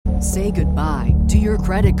Say goodbye to your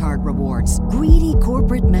credit card rewards. Greedy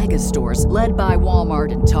corporate mega stores, led by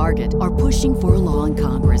Walmart and Target, are pushing for a law in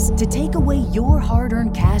Congress to take away your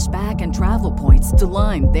hard-earned cash back and travel points to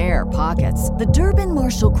line their pockets. The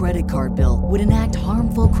Durbin-Marshall credit card bill would enact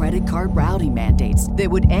harmful credit card routing mandates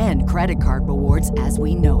that would end credit card rewards as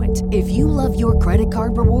we know it. If you love your credit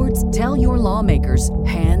card rewards, tell your lawmakers,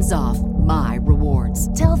 hands off my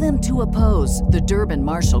rewards. Tell them to oppose the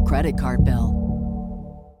Durbin-Marshall credit card bill.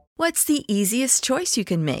 What's the easiest choice you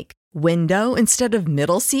can make? Window instead of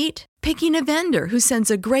middle seat? Picking a vendor who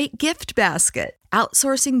sends a great gift basket?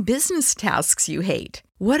 Outsourcing business tasks you hate?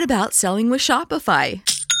 What about selling with Shopify?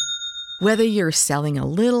 Whether you're selling a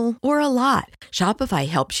little or a lot, Shopify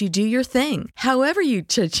helps you do your thing, however you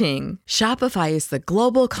cha-ching. Shopify is the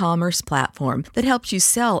global commerce platform that helps you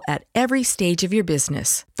sell at every stage of your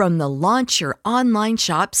business. From the launch your online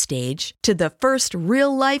shop stage to the first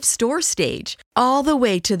real-life store stage, all the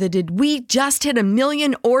way to the did we just hit 1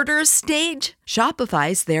 million orders stage.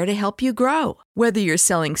 Shopify's there to help you grow. Whether you're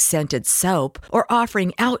selling scented soap or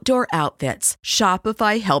offering outdoor outfits,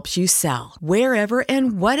 Shopify helps you sell. Wherever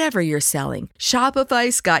and whatever you're selling,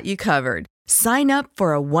 Shopify's got you covered. Sign up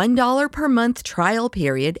for a $1 per month trial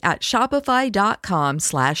period at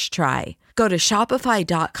shopify.com/try. Go to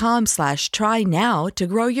shopify.com/try now to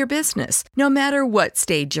grow your business, no matter what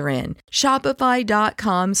stage you're in.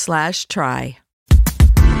 Shopify.com/try.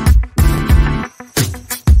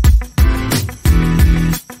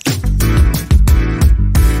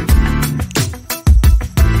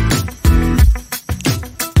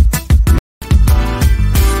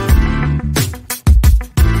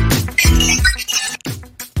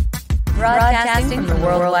 Broadcasting from the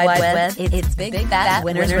World Wide Web, it's Big Fat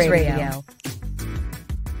Winners Radio.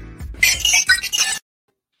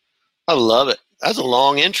 I love it. That's a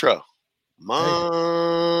long intro.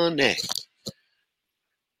 Monday.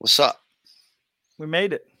 What's up? We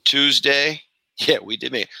made it. Tuesday. Yeah, we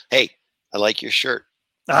did make it. Hey, I like your shirt.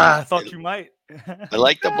 I thought you might. I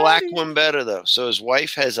like the black one better, though. So his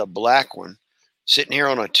wife has a black one sitting here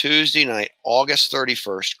on a Tuesday night, August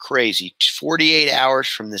 31st. Crazy. 48 hours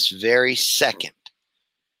from this very second.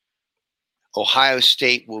 Ohio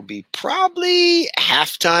State will be probably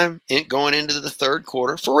halftime going into the third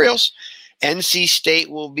quarter. For reals. NC State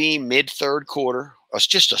will be mid-third quarter. It's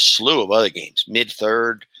just a slew of other games.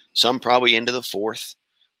 Mid-third, some probably into the fourth.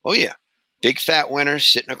 Oh, yeah. Big Fat Winners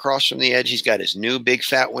sitting across from the edge. He's got his new Big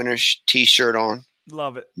Fat Winners T-shirt on.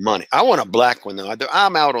 Love it. Money. I want a black one, though.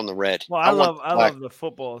 I'm out on the red. Well, I love the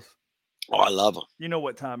footballs. Oh, I love them. You know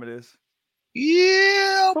what time it is.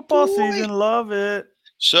 Yeah, football boy. Season. Love it.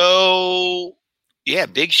 So, yeah,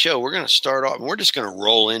 big show. We're going to start off. We're just going to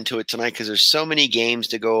roll into it tonight because there's so many games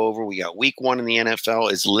to go over. We got week 1 in the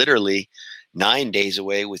NFL is literally 9 days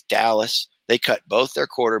away with Dallas. They cut both their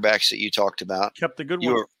quarterbacks that you talked about. Kept the good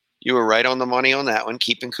one. You were right on the money on that one,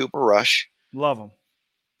 keeping Cooper Rush. Love them.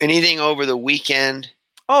 Anything over the weekend?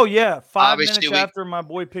 Oh, yeah. 5 Obviously, minutes after my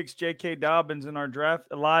boy picks J.K. Dobbins in our draft,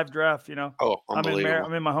 a live draft, you know. Oh, unbelievable.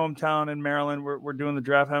 I'm in my hometown in Maryland. We're doing the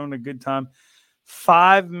draft, having a good time.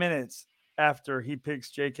 5 minutes after he picks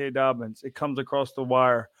J.K. Dobbins, it comes across the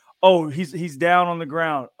wire. Oh, he's down on the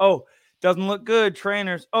ground. Oh, doesn't look good,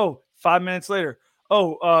 trainers. Oh, 5 minutes later.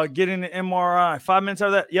 Oh, getting the MRI. 5 minutes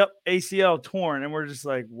after that, yep, ACL torn. And we're just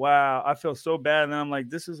like, wow, I feel so bad. And then I'm like,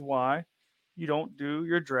 this is why you don't do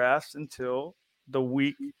your drafts until the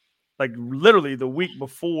week, like literally the week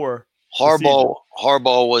before.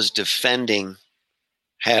 Harbaugh was defending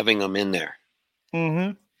having him in there.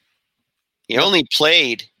 Mm-hmm. He only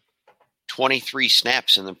played 23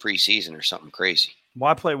 snaps in the preseason or something crazy.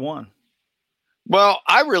 Why play one? Well,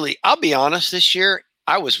 I'll be honest, this year,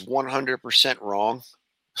 I was 100% wrong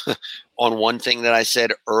on one thing that I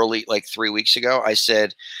said early, like 3 weeks ago. I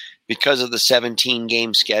said, because of the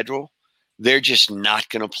 17-game schedule, they're just not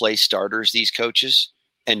going to play starters, these coaches.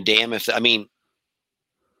 And damn if, the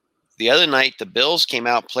other night, the Bills came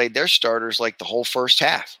out, played their starters like the whole first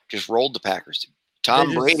half, just rolled the Packers.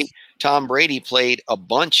 Tom Brady played a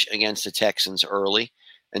bunch against the Texans early,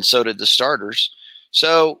 and so did the starters.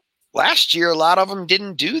 So last year, a lot of them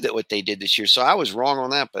didn't do what they did this year. So I was wrong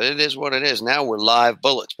on that, but it is what it is. Now we're live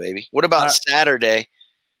bullets, baby. What about Saturday?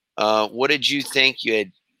 What did you think?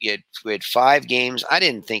 We had 5 games. I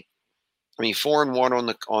didn't think.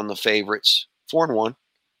 4-1 on the favorites. 4-1,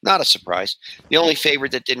 not a surprise. The only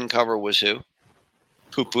favorite that didn't cover was who?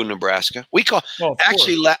 Poo-poo, Nebraska.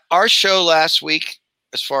 Our show last week,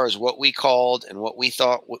 as far as what we called and what we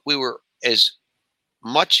thought, we were as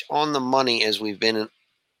much on the money as we've been in,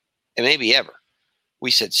 and maybe ever. We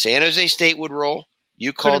said San Jose State would roll.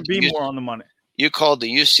 You called more on the money. You called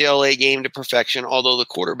the UCLA game to perfection, although the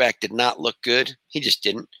quarterback did not look good. He just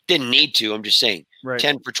didn't need to. I'm just saying. Right.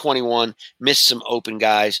 10 for 21, missed some open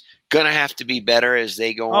guys. Going to have to be better as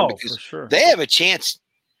they go on because for sure. they have a chance.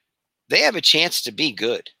 They have a chance to be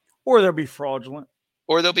good. Or they'll be fraudulent.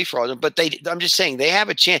 But I'm just saying they have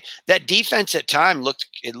a chance. That defense at time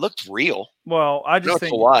looked real. Well, I just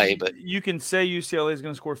think Hawaii, but you can say UCLA is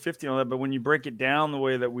going to score 50 on that, but when you break it down the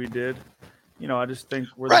way that we did, I just think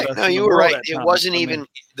we're the right. best. No, you were right. It wasn't even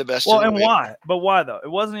the best. Well, and why? But why though? It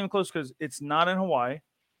wasn't even close because it's not in Hawaii.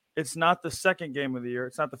 It's not the second game of the year.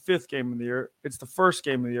 It's not the fifth game of the year. It's the first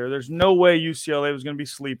game of the year. There's no way UCLA was going to be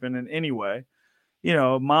sleeping in any way.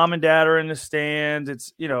 Mom and dad are in the stands.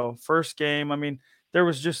 It's, first game. I mean, there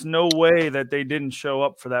was just no way that they didn't show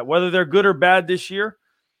up for that. Whether they're good or bad this year,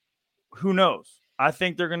 who knows? I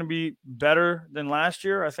think they're going to be better than last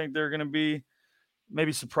year. I think they're going to be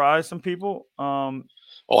maybe surprise some people.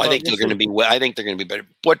 I think they're going to be. I think they're going to be better.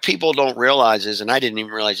 What people don't realize is, and I didn't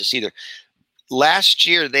even realize this either. Last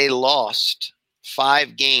year they lost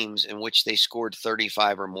 5 games in which they scored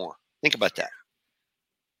 35 or more. Think about that.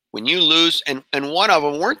 When you lose, and one of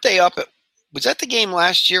them, weren't they up at? Was that the game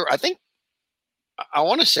last year? I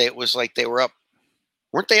want to say it was like they were up.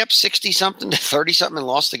 Weren't they up 60 something to 30 something and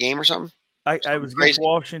lost the game or something? I was against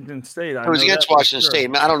Washington State. It was against Washington State.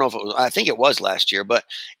 I don't know if it was. I think it was last year, but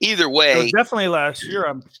either way, it was definitely last year.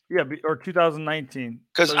 Or 2019.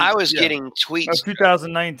 Because I was getting tweets.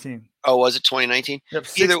 2019. Oh, was it 2019? Yep,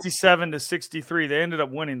 67 to 63. They ended up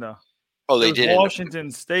winning though. Oh, they did. Washington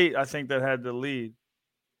State, I think, that had the lead.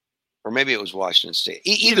 Or maybe it was Washington State.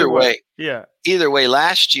 Either way. Yeah. Either way,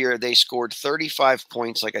 last year they scored 35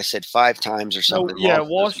 points, like I said, 5 times or something.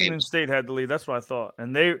 Washington State had the lead. That's what I thought.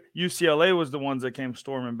 And UCLA was the ones that came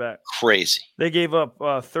storming back. Crazy. They gave up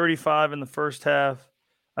 35 in the first half,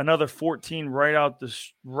 another 14 right out. It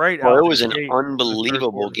was an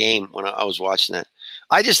unbelievable game when I was watching that.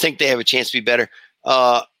 I just think they have a chance to be better.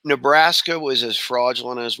 Nebraska was as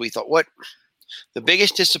fraudulent as we thought. The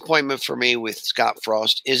biggest disappointment for me with Scott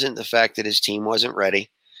Frost isn't the fact that his team wasn't ready,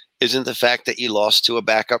 isn't the fact that you lost to a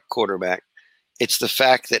backup quarterback. It's the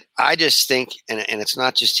fact that I just think, and it's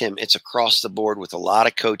not just him, it's across the board with a lot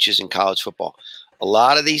of coaches in college football. A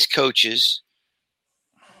lot of these coaches,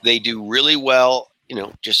 they do really well,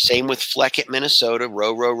 just same with Fleck at Minnesota,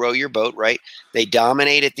 row your boat, right? They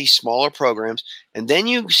dominate at these smaller programs, and then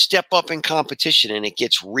you step up in competition and it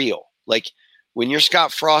gets real. Like, when you're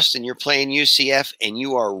Scott Frost and you're playing UCF and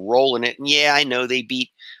you are rolling it, and I know they beat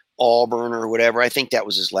Auburn or whatever. I think that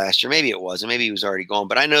was his last year. Maybe it wasn't. Maybe he was already gone.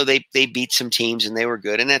 But I know they beat some teams and they were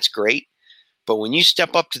good, and that's great. But when you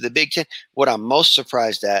step up to the Big Ten, what I'm most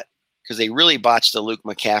surprised at, because they really botched the Luke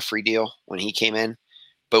McCaffrey deal when he came in,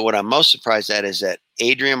 but what I'm most surprised at is that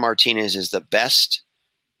Adrian Martinez is the best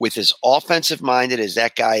with as offensive-minded as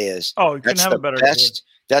that guy is. Oh, you couldn't have a better best.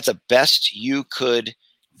 That's the best you could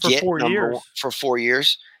get for 4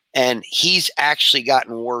 years, and he's actually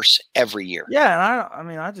gotten worse every year. Yeah,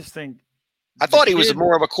 and I just think I thought he was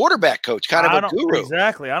more of a quarterback coach, kind of a guru.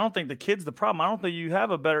 Exactly. I don't think the kid's the problem. I don't think you have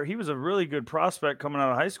a better. He was a really good prospect coming out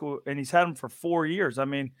of high school, and he's had him for 4 years. I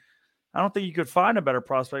mean, I don't think you could find a better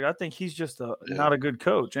prospect. I think he's just not a good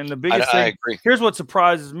coach. And the biggest thing, I agree. Here's what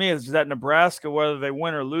surprises me is that Nebraska, whether they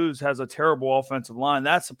win or lose, has a terrible offensive line.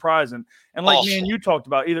 That's surprising. And like me and you talked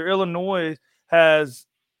about, either Illinois has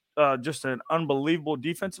just an unbelievable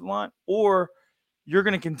defensive line, or you're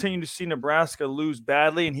going to continue to see Nebraska lose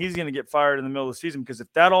badly, and he's going to get fired in the middle of the season. Because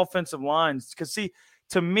if that offensive line,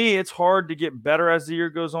 to me, it's hard to get better as the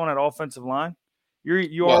year goes on at offensive line.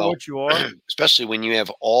 You are what you are, especially when you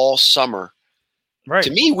have all summer. Right.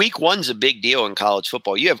 To me, week 1's a big deal in college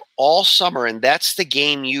football. You have all summer, and that's the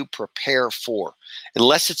game you prepare for,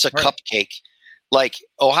 unless it's a cupcake. Like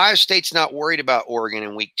Ohio State's not worried about Oregon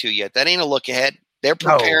in week 2 yet. That ain't a look ahead. They're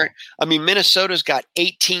preparing. No. I mean, Minnesota's got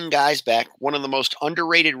 18 guys back, one of the most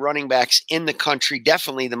underrated running backs in the country,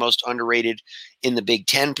 definitely the most underrated in the Big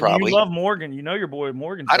Ten, probably. You love Morgan. You know your boy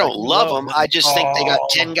Morgan. I don't love him. I just think they got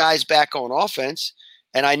 10 guys back on offense.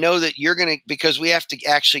 And I know that you're going to – because we have to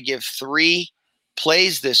actually give 3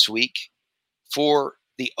 plays this week for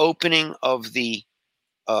the opening of the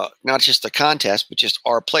not just the contest, but just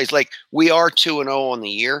our plays. Like, we are 2-0 on the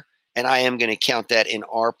year. And I am going to count that in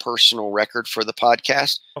our personal record for the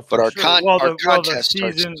podcast. But our contest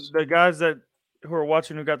the guys who are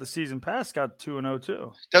watching who got the season pass got 2-0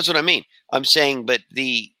 too. That's what I mean. I'm saying, but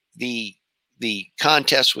the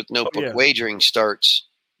contest with notebook wagering starts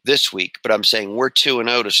this week. But I'm saying we're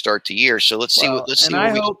 2-0 to start the year. So let's see what.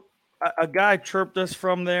 A guy chirped us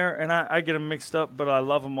from there, and I get them mixed up, but I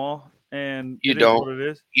love them all. and You it is don't. what it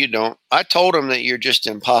is. You don't. I told them that you're just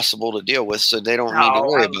impossible to deal with, so they don't need to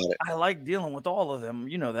worry about it. I like dealing with all of them.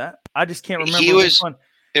 You know that. I just can't remember.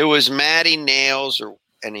 It was Matty Nails,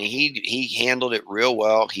 and he handled it real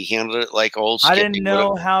well. He handled it like old Skippy. I didn't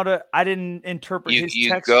know how to. I didn't interpret his text.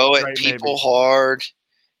 You go at right, people hard,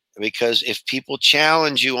 because if people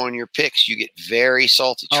challenge you on your picks, you get very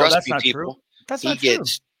salty. Trust me, people. True. That's he not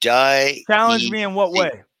gets true. Challenge me in what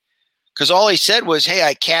way? Because all he said was, "Hey,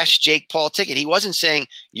 I cashed Jake Paul ticket." He wasn't saying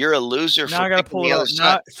you're a loser. Now I got to pull it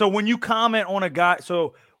up. So when you comment on a guy,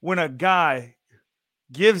 so when a guy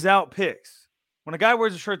gives out picks, when a guy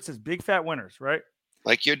wears a shirt that says "Big Fat Winners," right?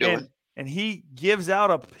 Like you're doing, and he gives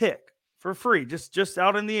out a pick for free, just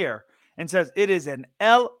out in the air, and says it is an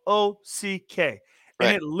LOCK,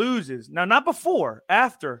 and it loses. Now, not before,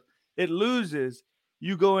 after it loses,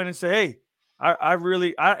 you go in and say, "Hey, I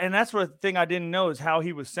really," and that's what the thing I didn't know is how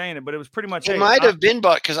he was saying it, but it was pretty much. It might have been,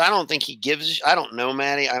 but because I don't think he gives. I don't know,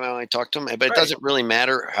 Matty. I only talked to him, but it doesn't really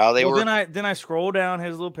matter how they were. Then I scroll down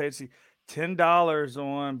his little page, see $10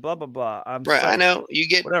 on blah blah blah. I know you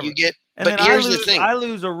get. And but here's the thing: I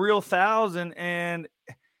lose a real 1,000, and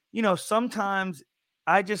sometimes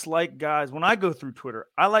I just like guys. When I go through Twitter,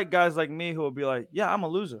 I like guys like me who will be like, "Yeah, I'm a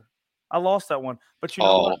loser. I lost that one, but you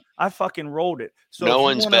know what? I fucking rolled it." So no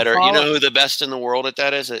one's better. You know who the best in the world at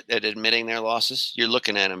that is at admitting their losses? You're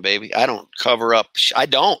looking at him, baby. I don't cover up. I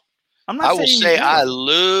don't. I will say I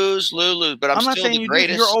lose, but I'm still not saying the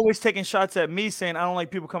greatest. You're always taking shots at me, saying I don't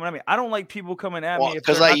like people coming at me. I don't like people coming at me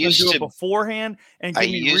because I used to do it beforehand and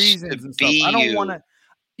give me reasons and stuff. I don't want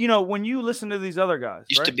to. When you listen to these other guys,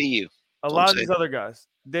 used to be you. A lot of these other guys,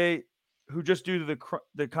 who just do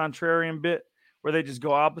the contrarian bit where they just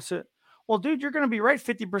go opposite. Well, dude, you're going to be right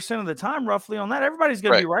 50% of the time, roughly on that. Everybody's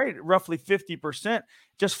going to be right roughly 50%,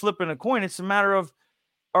 just flipping a coin. It's a matter of,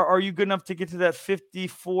 are you good enough to get to that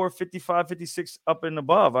 54, 55, 56 up and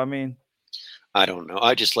above? I mean, I don't know.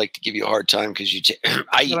 I just like to give you a hard time because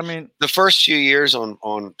the first few years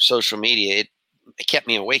on social media, it kept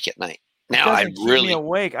me awake at night. Now I really keep me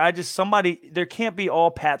awake. There can't be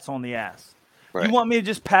all pats on the ass. Right. You want me to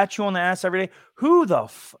just pat you on the ass every day? Who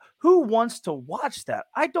wants to watch that?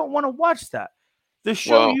 I don't want to watch that. The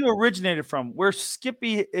show you originated from, where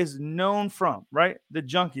Skippy is known from, right? The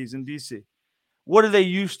Junkies in DC. What do they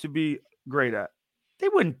used to be great at? They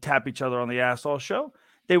wouldn't tap each other on the ass all show.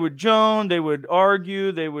 They would joan, they would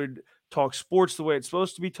argue, they would talk sports the way it's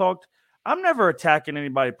supposed to be talked. I'm never attacking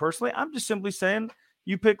anybody personally. I'm just simply saying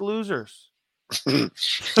you pick losers. Big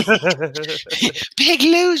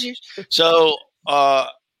losers. So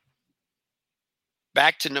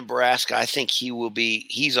back to Nebraska, I think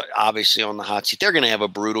he's obviously on the hot seat. They're going to have a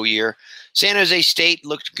brutal year. San Jose State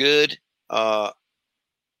looked good.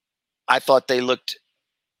 I thought they looked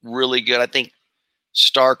really good. I think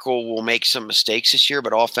Starkel will make some mistakes this year,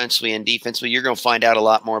 but offensively and defensively, you're going to find out a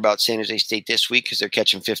lot more about San Jose State this week because they're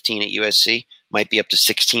catching 15 at USC. Might be up to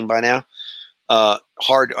 16 by now.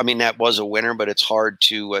 Hard. I mean, that was a winner, but it's hard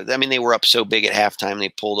to. They were up so big at halftime, they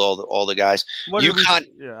pulled all the guys.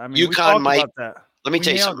 UConn might. Let me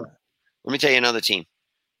tell you something. Let me tell you another team.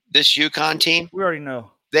 This UConn team. We already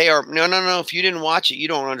know. They are no. If you didn't watch it, you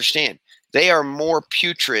don't understand. They are more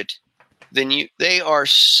putrid than you. They are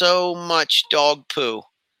so much dog poo.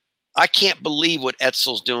 I can't believe what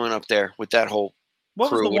Etzel's doing up there with that whole crew.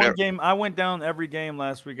 What was the one game? I went down every game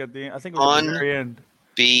last week at the end. I think it was at the very end.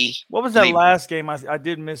 What was that last game? I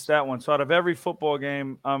did miss that one. So out of every football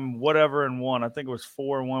game, whatever and one. I think it was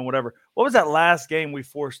 4-1, whatever. What was that last game I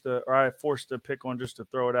forced to pick on just to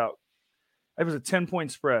throw it out? It was a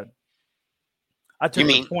 10-point spread. I took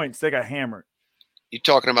the points. They got hammered. You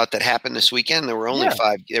talking about that happened this weekend? There were only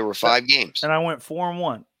five. There were 5 games, and I went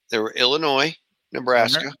 4-1. There were Illinois,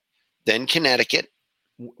 Nebraska, then Connecticut.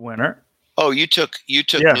 Winner. Oh, you took New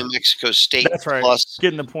Mexico State. That's right. Plus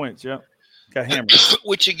getting the points. Yeah, got hammered.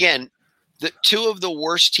 Which again, the 2 of the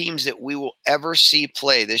worst teams that we will ever see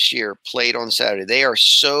play this year played on Saturday. They are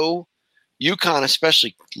so UConn,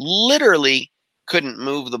 especially, literally couldn't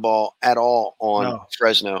move the ball at all on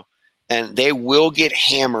Fresno, and they will get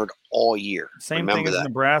hammered all year. Same thing as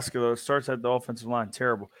Nebraska, though. It starts at the offensive line.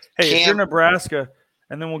 Terrible. Hey, if you're Nebraska,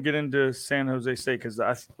 and then we'll get into San Jose State because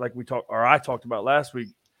I talked about last week.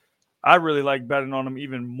 I really like betting on them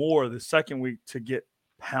even more the second week to get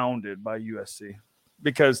pounded by USC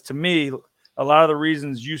because to me, a lot of the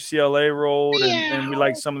reasons UCLA rolled and we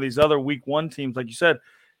like some of these other week 1 teams, like you said,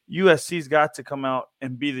 USC's got to come out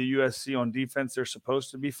and be the USC on defense they're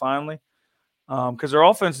supposed to be finally. Because their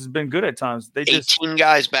offense has been good at times. They 18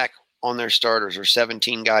 guys back on their starters or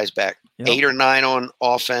 17 guys back. 8 or 9 on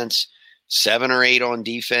offense, 7 or 8 on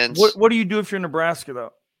defense. What do you do if you're Nebraska,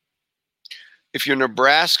 though? if you're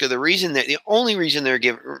Nebraska, the only reason they're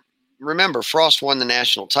giving. Remember, Frost won the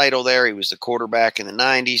national title there. He was the quarterback in the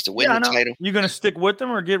 '90s to win the title. You going to stick with them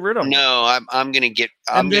or get rid of them? No, I'm going to get.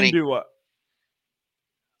 Do what?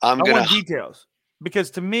 I want details, because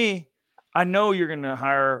to me, I know you're going to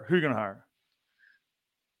hire. Who are you going to hire?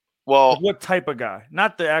 Well, like what type of guy?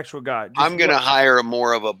 Not the actual guy. I'm going to hire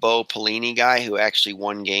more of a Bo Pelini guy who actually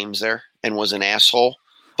won games there and was an asshole.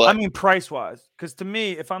 But I mean, price wise, because to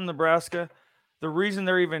me, if I'm Nebraska, the reason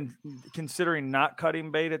they're even considering not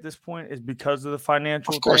cutting Bate at this point is because of the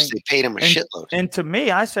financial. Of course, thing. They paid him a shitload. And to me,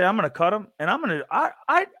 I say I'm going to cut him, and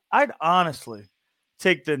I'd honestly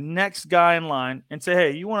take the next guy in line and say,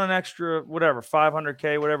 hey, you want an extra whatever,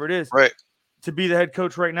 $500K, whatever it is, right, to be the head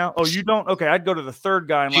coach right now? Oh, you don't? Okay, I'd go to the third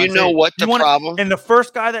guy in line. You know what the problem? And the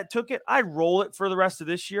first guy that took it, I'd roll it for the rest of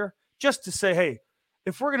this year just to say, hey,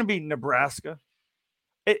 if we're going to beat Nebraska,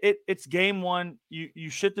 it's game one. You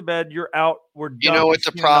shit the bed. You're out. We're done. You know what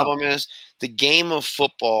the problem is? The game of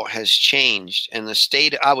football has changed, and the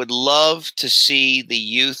state. I would love to see the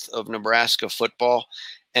youth of Nebraska football,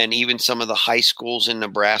 and even some of the high schools in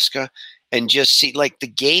Nebraska, and just see like the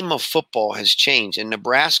game of football has changed. And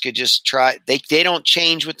Nebraska just they don't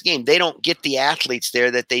change with the game. They don't get the athletes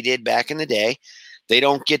there that they did back in the day. They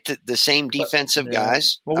don't get the same defensive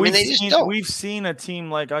guys. Well, I mean, they just don't. We've seen a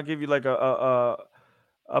team like, I'll give you like a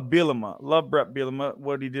Bielema. Love Brett Bielema.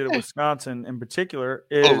 What he did at Wisconsin in particular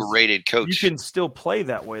is overrated coach. You can still play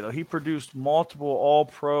that way though. He produced multiple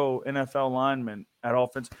All-Pro NFL linemen at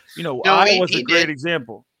offense. Iowa's a great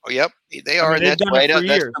example. Oh, yep, they are. And that's right.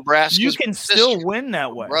 That's Nebraska. You can still win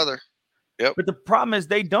that way, brother. Yep. But the problem is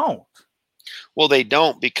they don't. Well, they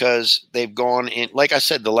don't, because they've gone in. Like I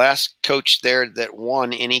said, the last coach there that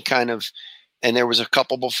won any kind of, and there was a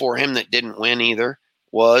couple before him that didn't win either,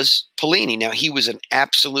 was Pelini. Now, he was an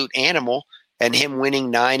absolute animal, and him winning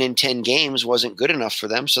 9 and 10 games wasn't good enough for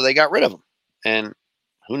them, so they got rid of him. And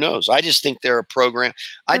who knows? I just think they're a program.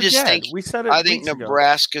 I think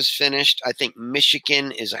Nebraska's finished. I think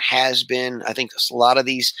Michigan is a has-been. I think a lot of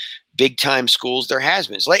these big-time schools, they're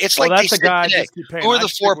has-beens. It's like they said today. Who are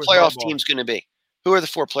the 4 playoff teams going to be? Who are the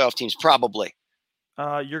 4 playoff teams? Probably.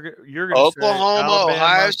 You're gonna Oklahoma,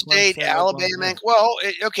 Ohio State, Alabama. Well,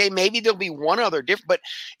 okay, maybe there'll be one other different, but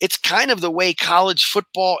it's kind of the way college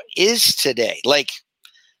football is today. Like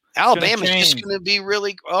Alabama's just going to be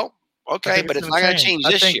really okay, but it's not going to change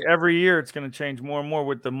this year. Every year it's going to change more and more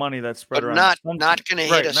with the money that's spread around. Not going to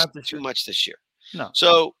hit us too much this year. No.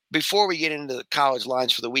 So before we get into the college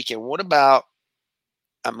lines for the weekend, what about?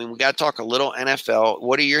 I mean, we got to talk a little NFL.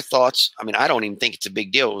 What are your thoughts? I mean, I don't even think it's a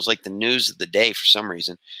big deal. It was like the news of the day for some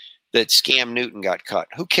reason that Scam Newton got cut.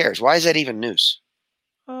 Who cares? Why is that even news?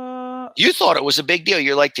 You thought it was a big deal.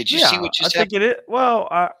 You're like, did you see what you said? I think it is.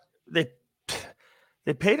 Well,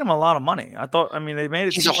 they paid him a lot of money. They made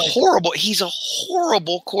it. He's a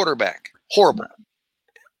horrible quarterback. Horrible.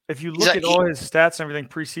 If you look at all his stats and everything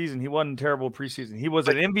preseason, he wasn't terrible preseason. He was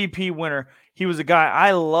an MVP winner. He was a guy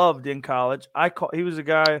I loved in college. He was a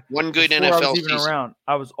guy. One good NFL season. Around.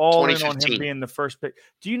 I was all in on him being the first pick.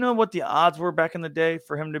 Do you know what the odds were back in the day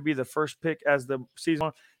for him to be the first pick as the season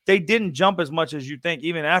went? They didn't jump as much as you think,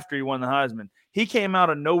 even after he won the Heisman. He came out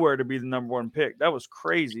of nowhere to be the number 1 pick. That was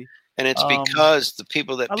crazy. And it's because the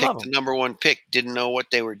people that picked the number 1 pick didn't know what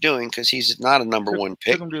they were doing, because he's not a number 1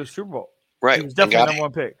 pick. Took him to the Super Bowl. Right. He was definitely number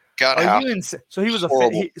 1 pick. So he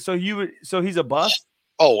was so he's a bust?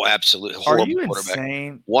 Oh, absolutely. Are you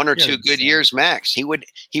insane? 1 or 2 good years max. He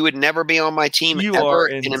would never be on my team ever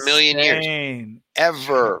in a million years.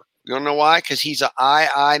 Ever. You don't know why? Because he's a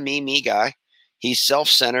I, me guy. He's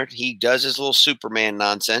self-centered. He does his little Superman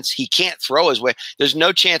nonsense. He can't throw his way. There's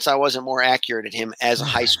no chance I wasn't more accurate at him as a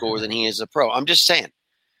high schooler than he is a pro. I'm just saying.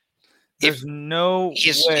 There's no way.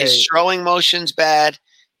 His throwing motion's bad.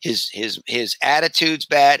 His attitude's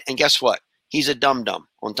bad. And guess what? He's a dum-dum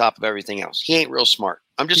on top of everything else. He ain't real smart.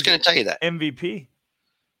 I'm just going to tell you that. MVP.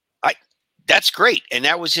 That's great. And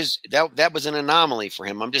that was that was an anomaly for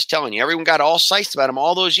him. I'm just telling you. Everyone got all psyched about him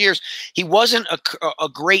all those years. He wasn't a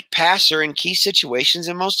great passer in key situations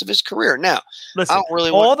in most of his career. Now, listen,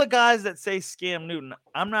 all the guys that say Scam Newton,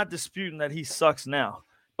 I'm not disputing that he sucks now.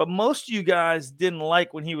 But most of you guys didn't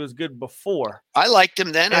like when he was good before. I liked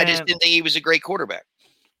him then. I just didn't think he was a great quarterback.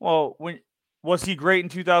 Well, was he great in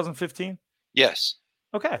 2015? Yes.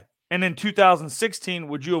 Okay. And in 2016,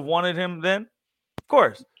 would you have wanted him then? Of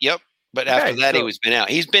course. Yep. But after that, he was been out.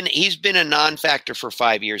 He's been a non-factor for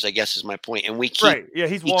 5 years, I guess is my point. And we keep right. Yeah,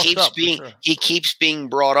 he keeps being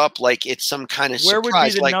brought up like it's some kind of surprise. Where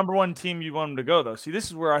would be the number 1 team you want him to go though? See, this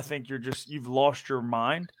is where I think you've lost your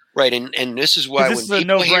mind. Right, and this is why when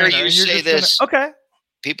people hear you say this, okay,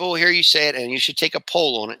 People will hear you say it, and you should take a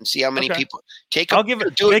poll on it and see how many people take. I'll give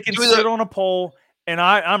it. They can sit on a poll, and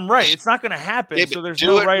I'm right. It's not going to happen, so there's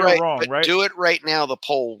no right or wrong, right? Do it right now. The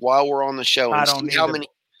poll while we're on the show, and see how many.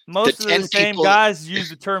 Most of the same guys use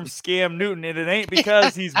the term "scam Newton," and it ain't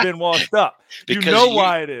because he's been washed up. You know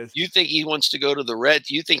why it is. You think he wants to go to the Reds?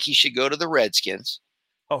 You think he should go to the Redskins?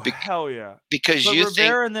 Oh, hell yeah. Because but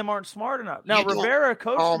Rivera and them aren't smart enough. Now, Rivera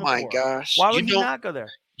coached Oh, him my before. gosh. Why would he not go there?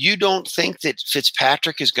 You don't think that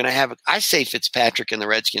Fitzpatrick is going to have – I say Fitzpatrick and the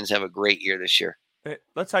Redskins have a great year this year.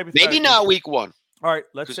 Let's hypothetically. Maybe not week 1. All right,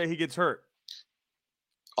 let's say he gets hurt.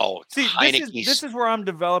 Oh, see, this is where I'm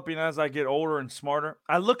developing as I get older and smarter.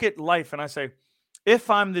 I look at life and I say, if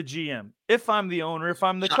I'm the GM, if I'm the owner, if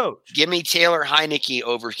I'm the coach. Give me Taylor Heineke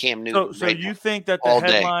over Cam Newton. So you think that the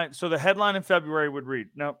headline – so the headline in February would read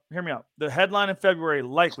 – now, hear me out. The headline in February,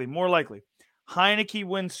 more likely, Heineke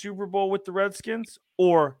wins Super Bowl with the Redskins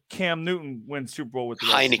or Cam Newton wins Super Bowl with the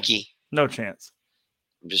Redskins? Heineke. No chance.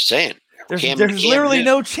 I'm just saying. There's literally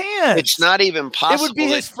no chance. It's not even possible. It would be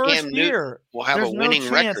his first Cam year. Will have a winning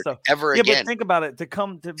record ever again. Yeah, but think about it. To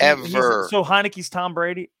come to ever. So Heineke's Tom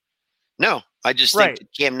Brady. No, I just think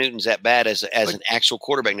that Cam Newton's that bad as an actual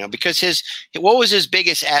quarterback now because what was his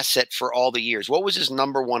biggest asset for all the years? What was his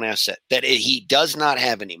number one asset that he does not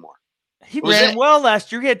have anymore? He ran well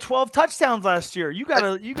last year. He had 12 toucduns last year. You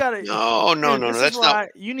gotta. No. That's not.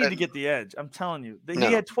 You need to get the edge. I'm telling you.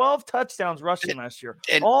 He had 12 touchdowns rushing last year.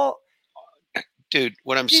 Dude,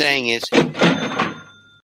 what I'm saying is, and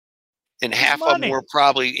half of them were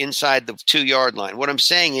probably inside the 2-yard line. What I'm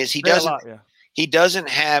saying is he doesn't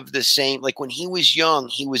have the same, like when he was young,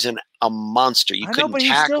 he was a monster. You couldn't but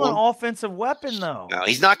tackle he's still him. an offensive weapon, though. No,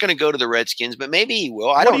 he's not going to go to the Redskins, but maybe he will.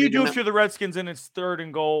 What do you do if you're the Redskins and it's 3rd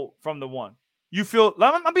and goal from the 1? You feel?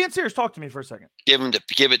 I'm being serious. Talk to me for a second. Give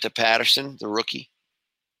it to Patterson, the rookie,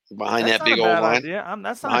 behind that big old line.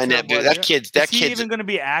 That's not behind that big. That kid's even going to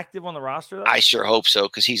be active on the roster, though? I sure hope so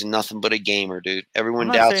because he's nothing but a gamer, dude. Everyone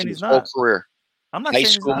doubts him his whole career. I'm not high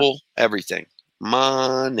school, everything.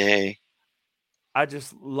 Money. I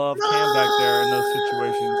just love Cam back there in those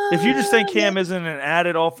situations. If you just think Cam isn't an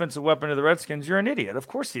added offensive weapon to the Redskins, you're an idiot. Of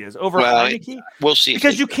course he is. Over Heineke? We'll see.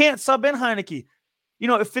 Because you can't sub in Heineke. You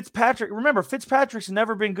know, if Fitzpatrick's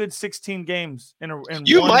never been good 16 games in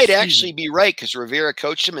you one might season. Actually be right because Rivera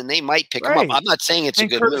coached him and they might pick him up. I'm not saying it's a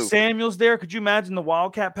good move. Samuel's there. Could you imagine the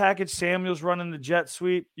Wildcat package? Samuel's running the jet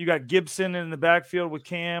sweep. You got Gibson in the backfield with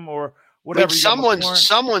Cam or whatever.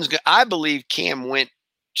 I believe Cam went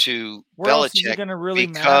to Where else Belichick is going to really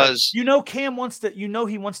because matter? Cam wants to.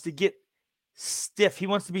 He wants to get stiff. He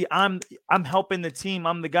wants to be. I'm helping the team.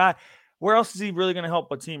 I'm the guy. Where else is he really going to help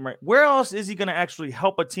a team? Right? Where else is he going to actually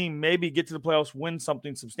help a team? Maybe get to the playoffs, win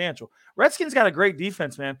something substantial. Redskins got a great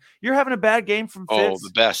defense, man. You're having a bad game from Fitz. Oh,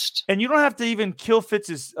 the best. And you don't have to even kill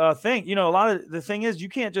Fitz's thing. You know, a lot of the thing is you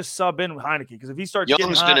can't just sub in with Heineke because if he starts getting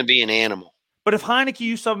hot, Young's going to be an animal. But if Heineke,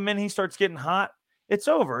 you sub him in, he starts getting hot, it's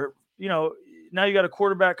over. You know. Now you got a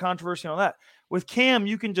quarterback controversy on that. With Cam,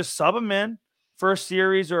 you can just sub him in for a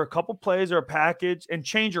series or a couple plays or a package and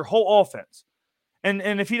change your whole offense.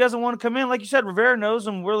 And if he doesn't want to come in, like you said, Rivera knows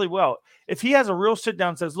him really well. If he has a real sit down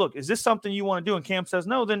and says, look, is this something you want to do? And Cam says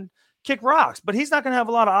no, then kick rocks. But he's not going to have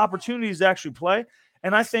a lot of opportunities to actually play.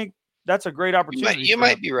 And I think that's a great opportunity. You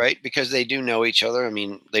might be right because they do know each other. I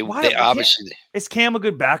mean, they obviously. Is Cam a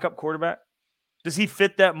good backup quarterback? Does he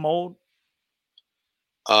fit that mold?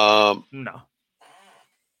 No.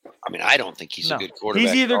 I mean, I don't think he's a good quarterback.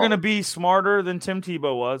 He's either going to be smarter than Tim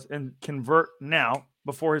Tebow was and convert now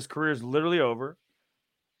before his career is literally over,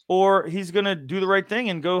 or he's going to do the right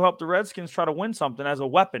thing and go help the Redskins try to win something as a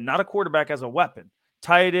weapon, not a quarterback, as a weapon.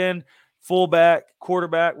 Tight end, fullback,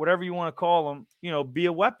 quarterback, whatever you want to call them, be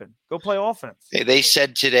a weapon. Go play offense. They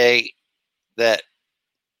said today that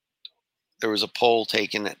there was a poll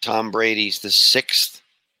taken that Tom Brady's the 6th.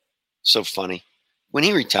 So funny. When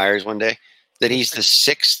he retires one day, that he's the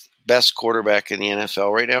 6th best quarterback in the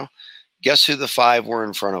NFL right now. Guess who the 5 were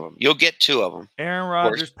in front of him? You'll get 2 of them. Aaron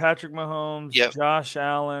Rodgers, Patrick Mahomes, Josh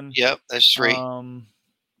Allen. Yep, that's 3. Who am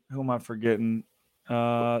I forgetting?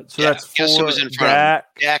 That's 4. Guess who was in front of him?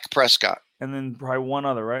 Dak Prescott. And then probably one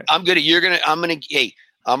other, right? I'm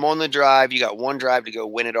on the drive. You got one drive to go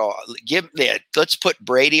win it all. Let's put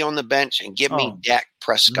Brady on the bench and give me Dak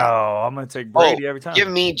Prescott. No, I'm going to take Brady every time. Give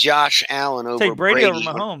me Josh Allen over take Brady over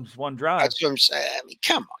Mahomes. One drive. That's what I'm saying. I mean,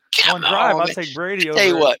 come on. One drive. I'll take Brady over. Tell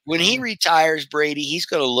you what, when he retires, Brady, he's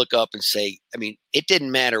going to look up and say, I mean, it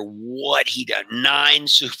didn't matter what he done. 9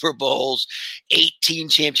 Super Bowls, 18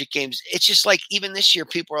 championship games. It's just like even this year,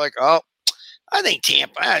 people are like, oh, I think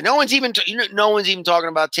Tampa. No one's even talking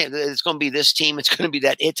about Tampa. It's going to be this team. It's going to be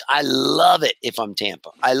that. I love it if I'm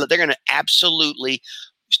Tampa. They're going to absolutely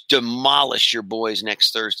demolish your boys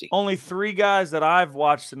next Thursday. Only 3 guys that I've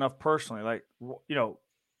watched enough personally,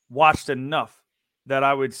 watched enough that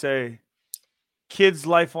I would say kids'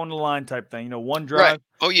 life on the line type thing. One drive. Right.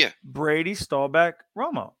 Oh yeah. Brady, Staubach,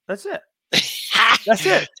 Romo. That's it. That's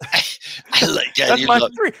it. I like that. That's my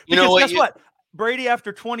 3. You know what? Guess what? Brady,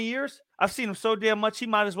 after 20 years, I've seen him so damn much, he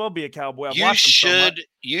might as well be a Cowboy.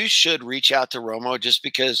 You should reach out to Romo just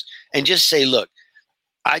because, and just say, look,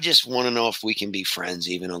 I just want to know if we can be friends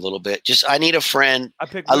even a little bit. I need a friend.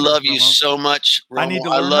 I love you so much, Romo.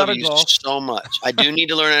 I love you so much. I do need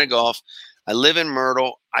to learn how to golf. I live in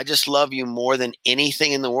Myrtle. I just love you more than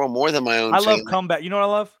anything in the world, more than my own family. I love comeback. You know what I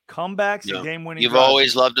love? Comebacks and game-winning You've drives.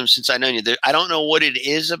 always loved him since I know you. I don't know what it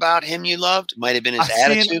is about him you loved. It might have been his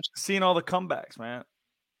attitude. Seeing all the comebacks, man.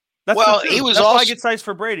 That's why I get excited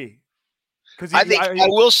for Brady. I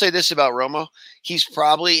will say this about Romo. He's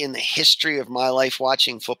probably, in the history of my life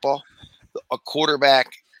watching football, a quarterback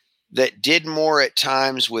that did more at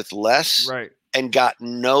times with less. Right. And got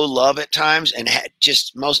no love at times, and had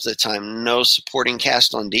just most of the time no supporting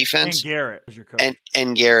cast on defense. And Garrett is your coach.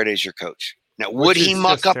 And Garrett is your coach. Now, would he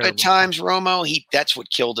muck up at times, Romo? That's what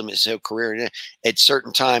killed him his whole career. At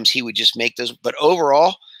certain times, he would just make those. But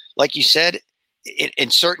overall, like you said,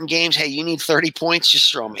 in certain games, hey, you need 30 points, just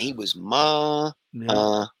throw him. He was money.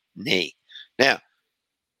 Now,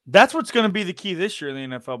 that's what's going to be the key this year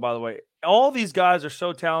in the NFL, by the way. All these guys are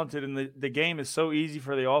so talented, and the game is so easy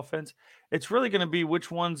for the offense. It's really going to be which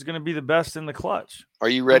one's going to be the best in the clutch. Are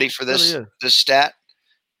you ready for this stat?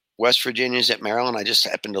 West Virginia's at Maryland. I just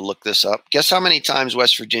happened to look this up. Guess how many times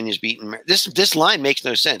West Virginia's beaten this line makes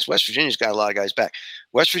no sense. West Virginia's got a lot of guys back.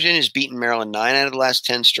 West Virginia's beaten Maryland 9 out of the last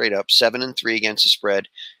 10 straight up, 7-3 against the spread.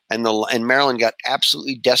 And Maryland got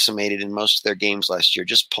absolutely decimated in most of their games last year,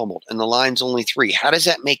 just pummeled. And the line's only 3. How does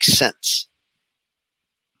that make sense?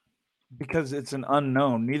 Because it's an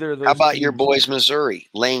unknown. Neither of those. How about your boys, Missouri,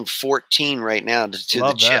 laying 14 right now to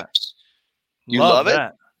the Chips? You love it?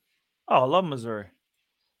 Oh, I love Missouri.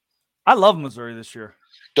 I love Missouri this year.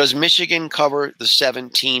 Does Michigan cover the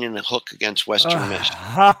 17 and a hook against Western Miss?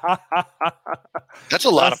 That's a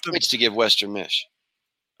lot of points to give Western Miss.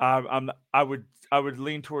 I would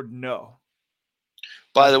lean toward no.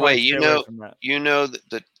 By the way, you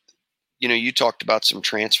talked about some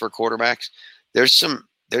transfer quarterbacks.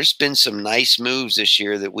 There's been some nice moves this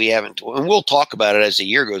year that we haven't, and we'll talk about it as the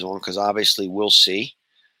year goes on because obviously we'll see.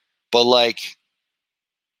 But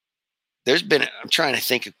I'm trying to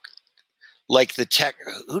think of the Tech.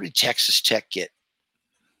 Who did Texas Tech get?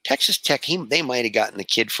 Texas Tech. They might have gotten the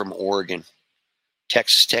kid from Oregon.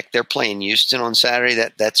 Texas Tech. They're playing Houston on Saturday.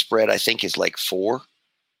 That spread I think is 4.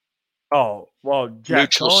 Oh well,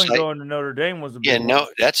 Jack Cohen going to Notre Dame was a big one.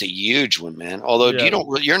 That's a huge one, man. Although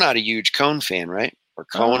you're not a huge Cohen fan, right? Or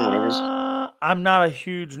Cohen, whatever. I'm not a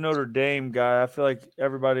huge Notre Dame guy. I feel like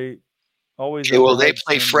everybody always. Okay, well, they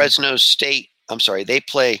play Fresno State. I'm sorry, they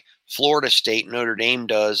play Florida State. Notre Dame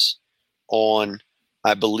does on,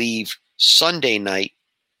 I believe, Sunday night.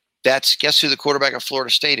 Guess who the quarterback of Florida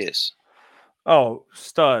State is? Oh,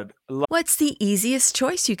 stud. What's the easiest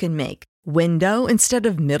choice you can make? Window instead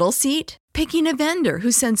of middle seat? Picking a vendor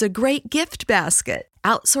who sends a great gift basket?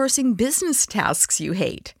 Outsourcing business tasks you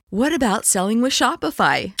hate? What about selling with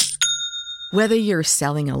Shopify? Whether you're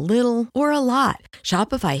selling a little or a lot,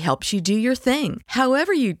 Shopify helps you do your thing,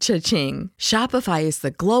 however you cha-ching. Shopify is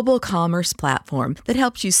the global commerce platform that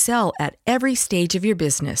helps you sell at every stage of your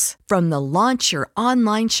business. From the launch your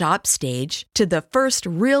online shop stage to the first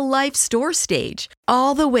real-life store stage,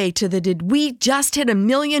 all the way to the did we just hit 1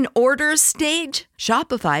 million orders stage.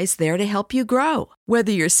 Shopify's there to help you grow.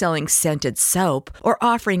 Whether you're selling scented soap or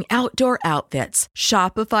offering outdoor outfits,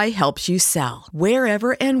 Shopify helps you sell.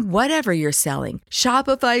 Wherever and whatever you're selling,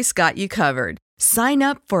 Shopify's got you covered. Sign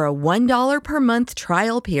up for a $1 per month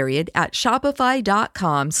trial period at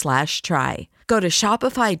shopify.com/try. Go to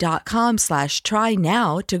shopify.com/try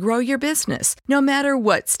now to grow your business, no matter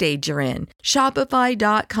what stage you're in.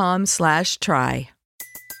 Shopify.com/try.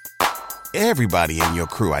 Everybody in your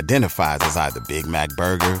crew identifies as either Big Mac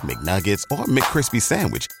Burger, McNuggets, or McCrispy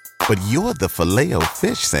Sandwich. But you're the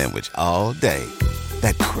Filet-O-Fish Sandwich all day.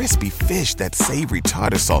 That crispy fish, that savory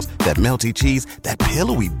tartar sauce, that melty cheese, that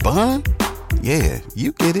pillowy bun. Yeah,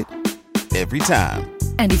 you get it. Every time.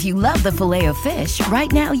 And if you love the Filet-O-Fish, right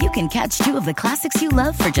now you can catch 2 of the classics you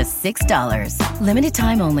love for just $6. Limited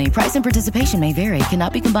time only. Price and participation may vary.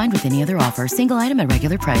 Cannot be combined with any other offer. Single item at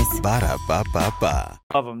regular price. Ba-da-ba-ba-ba.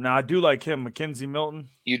 Love him. Now, I do like him, Mackenzie Milton.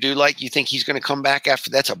 You think he's going to come back after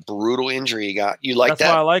that's a brutal injury he got? You like that?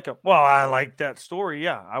 That's why I like him. Well, I like that story.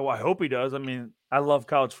 Yeah, I hope he does. I mean, I love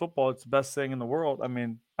college football. It's the best thing in the world. I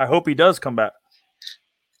mean, I hope he does come back.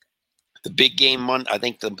 The big game, I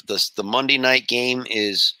think the Monday night game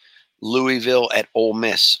is Louisville at Ole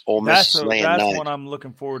Miss. Ole Miss is laying 9. That's what I'm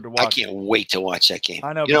looking forward to watching. I can't wait to watch that game.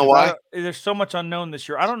 I know. You know why? There's so much unknown this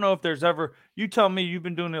year. I don't know if there's ever – you tell me, you've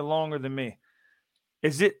been doing it longer than me.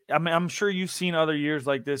 Is it – I mean, I'm sure you've seen other years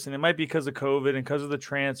like this, and it might be because of COVID and because of the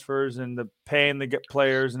transfers and the paying to get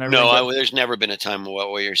players and everything. No, there's never been a time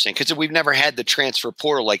what you're saying, because we've never had the transfer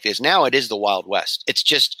portal like this. Now it is the Wild West. It's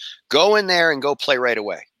just go in there and go play right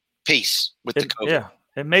away. Peace with the COVID. Yeah,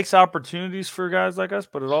 it makes opportunities for guys like us,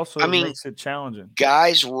 but it also makes it challenging.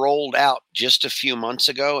 Guys rolled out just a few months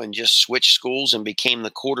ago and just switched schools and became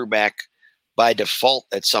the quarterback by default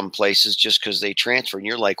at some places just because they transferred. And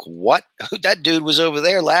you're like, what? That dude was over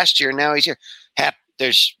there last year. Now he's here.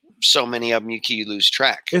 There's so many of them you lose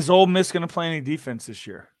track. Is Ole Miss going to play any defense this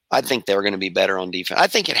year? I think they were going to be better on defense. I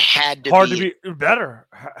think it had to be better.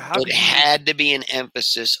 It had to be an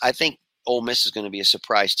emphasis. I think Ole Miss is going to be a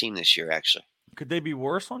surprise team this year, actually. Could they be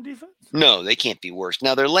worse on defense? No, they can't be worse.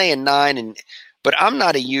 Now they're laying 9, but I'm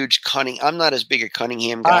not I'm not as big a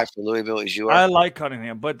Cunningham guy for Louisville as you are. I like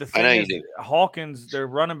Cunningham, but the thing is, Hawkins, their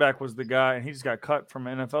running back, was the guy, and he just got cut from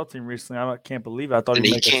an NFL team recently. I can't believe it. I thought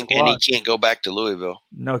he can't go back to Louisville.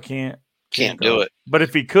 No, can't do it. But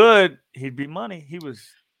if he could, he'd be money. He was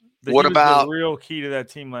the real key to that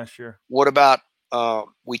team last year. What about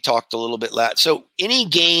we talked a little bit last. So any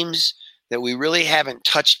games that we really haven't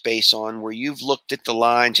touched base on where you've looked at the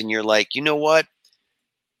lines and you're like, you know what?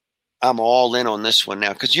 I'm all in on this one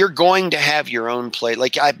now, because you're going to have your own play.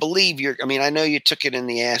 Like, I believe I know you took it in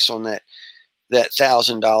the ass on that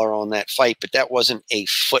 $1,000 on that fight, but that wasn't a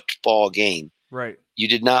football game. Right. You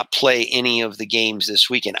did not play any of the games this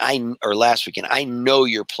weekend or last weekend. I know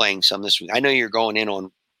you're playing some this week. I know you're going in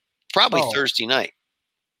on probably Thursday night.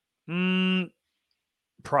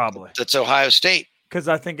 Probably. That's Ohio State. Because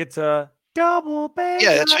I think it's a double banger.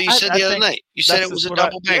 Yeah, that's what you said the other night. You said it was a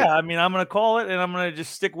double banger. Yeah, I mean, I'm going to call it, and I'm going to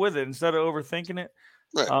just stick with it instead of overthinking it.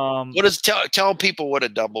 Right. Tell people what a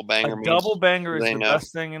double banger means? Double banger is the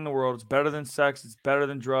best thing in the world. It's better than sex. It's better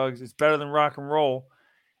than drugs. It's better than rock and roll.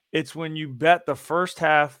 It's when you bet the first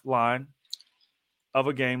half line of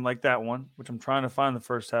a game like that one, which I'm trying to find the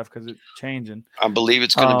first half because it's changing. I believe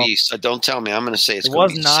it's going to be. So don't tell me. I'm going to say it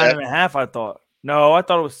was 9.5. I thought. No, I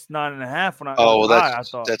thought it was 9.5 when I. Oh,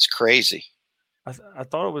 well, that's crazy. I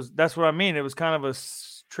thought it was. That's what I mean. It was kind of a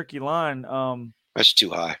tricky line. That's too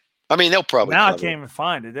high. I mean, they'll probably. Now I can't even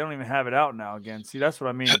find it. They don't even have it out now again. See, that's what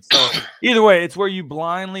I mean. So either way, it's where you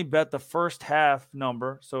blindly bet the first half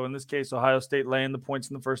number. So in this case, Ohio State laying the points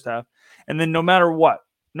in the first half, and then no matter what,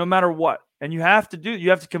 and you have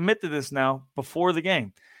to commit to this now before the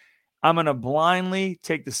game. I'm going to blindly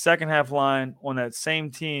take the second half line on that same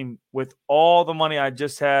team with all the money I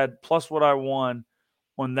just had plus what I won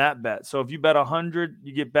on that bet. So if you bet 100,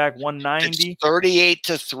 you get back 190. It's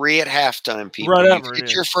 38-3 at halftime, people. Whatever.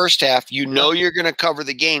 It's your first half. You know you're going to cover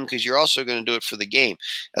the game because you're also going to do it for the game.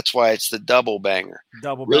 That's why it's the double banger.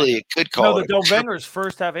 Really, it could call it. The double banger is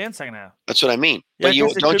first half and second half. That's what I mean. Yeah,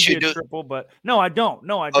 but don't you do triple? But no, I don't.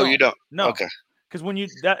 No, I don't. Oh, you don't. No. Okay. Because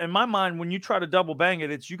in my mind, when you try to double bang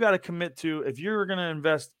it, you got to commit to, if you're going to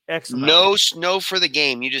invest X amount. No for the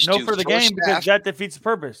game. You just no do for the game because that defeats the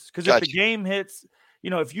purpose. Because if the game hits,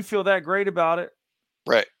 if you feel that great about it.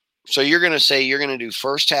 Right. So you're going to say you're going to do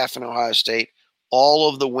first half in Ohio State, all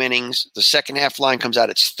of the winnings. The second half line comes out.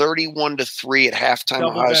 It's 31-3 at halftime,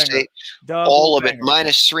 Ohio State. All of it,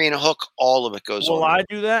 minus 3 and a hook. All of it goes on. Will I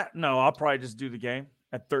do that? No, I'll probably just do the game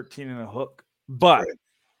at 13 and a hook. But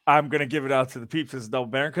I'm going to give it out to the peeps as a double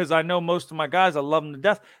banger because I know most of my guys, I love them to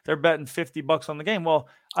death. They're betting $50 on the game. Well,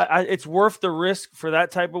 it's worth the risk for that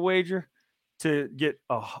type of wager to get,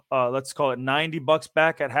 let's call it $90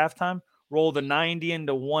 back at halftime, roll the 90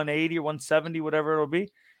 into 180 or 170, whatever it'll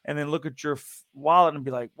be, and then look at your wallet and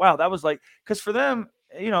be like, wow, that was like, because for them,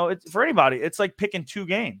 it's for anybody, it's like picking 2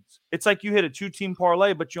 games. It's like you hit a 2-team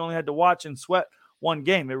parlay, but you only had to watch and sweat one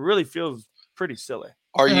game. It really feels pretty silly.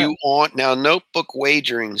 Are you on now? Notebook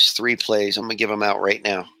wagerings, 3 plays. I'm gonna give them out right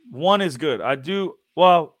now. 1 is good. I do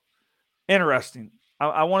well. Interesting.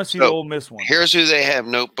 I want to see the Ole Miss one. Here's who they have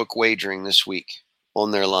notebook wagering this week on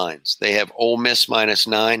their lines. They have Ole Miss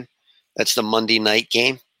 -9. That's the Monday night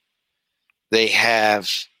game. They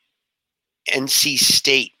have NC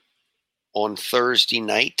State on Thursday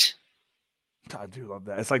night. I do love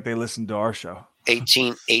that. It's like they listen to our show.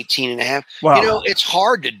 18 and a half. Wow. It's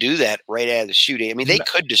hard to do that right out of the chute. I mean, they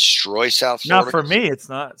could destroy South Florida. Not for me, it's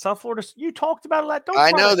not. South Florida, you talked about it a lot.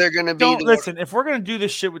 I know they're going to be. Listen, if we're going to do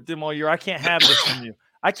this shit with them all year, I can't have this from you.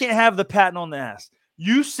 I can't have the patting on the ass.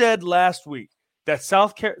 You said last week that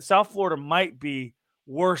South Florida might be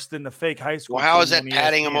worse than the fake high school. Well, how is that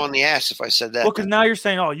patting them on the ass if I said that? Well, because now you're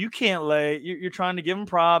saying, oh, you can't lay. You're trying to give them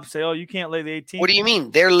props. Say, oh, you can't lay the 18. What do you mean?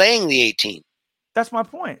 They're laying the 18. That's my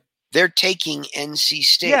point. They're taking NC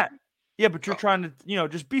State. Yeah, but you're trying to,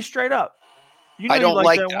 just be straight up. I don't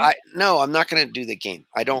no, I'm not going to do the game.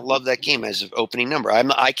 I don't love that game as an opening number.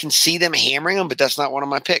 I can see them hammering them, but that's not one of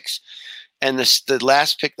my picks. And the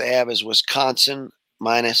last pick they have is Wisconsin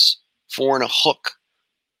 -4.5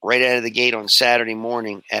 right out of the gate on Saturday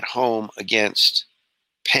morning at home against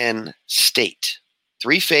Penn State.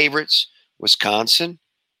 3 favorites: Wisconsin,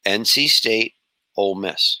 NC State, Ole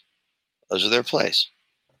Miss. Those are their plays.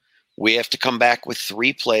 We have to come back with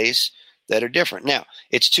 3 plays that are different. Now,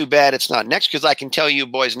 it's too bad it's not next, because I can tell you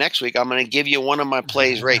boys next week, I'm going to give you one of my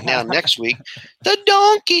plays right now next week. The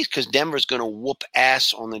Donkeys, because Denver's going to whoop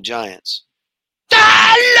ass on the Giants.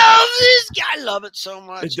 I love this guy. I love it so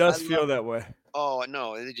much. It does feel that way. Oh,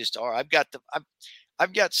 no, they just are. I've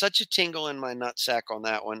got such a tingle in my nutsack on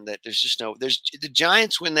that one that the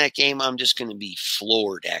Giants win that game, I'm just going to be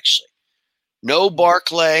floored, actually. No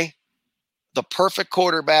Barkley. The perfect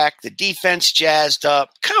quarterback, the defense jazzed up.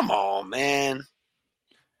 Come on, man.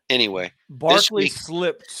 Anyway, Barkley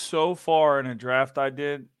slipped so far in a draft I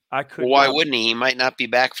did. Why wouldn't he? He might not be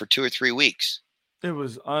back for 2 or 3 weeks. It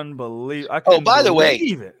was unbelievable. By the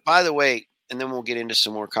way, and then we'll get into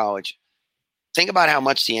some more college. Think about how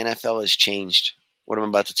much the NFL has changed. What I'm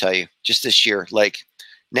about to tell you, just this year. Like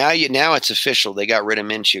now it's official. They got rid of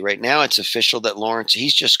Minshew. Right now, it's official that Lawrence.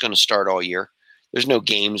 He's just going to start all year. There's no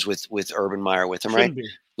games with Urban Meyer with him, right?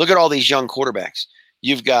 Look at all these young quarterbacks.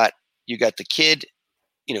 You got the kid.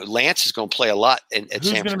 Lance is going to play a lot at San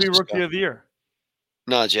Francisco. Who's going to be Rookie of the Year?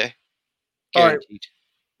 Najee. Guaranteed. All right.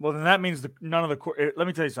 Well, then that means none of the. Let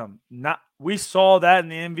me tell you something. We saw that in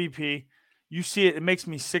the MVP. You see it. It makes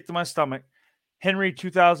me sick to my stomach. Henry,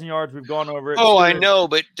 2,000 yards. We've gone over it. Oh, I know,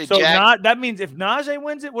 but that means if Najee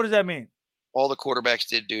wins it, what does that mean? All the quarterbacks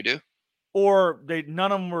did doo-doo. Or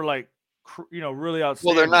none of them were like. Really outstanding.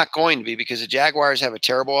 Well, they're not going to be, because the Jaguars have a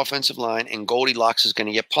terrible offensive line, and Goldilocks is going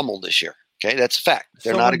to get pummeled this year. Okay, that's a fact.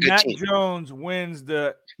 They're not a good team. Matt Jones wins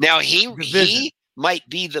the now he might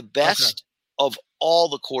be the best of all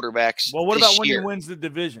the quarterbacks. Well, what about when he wins the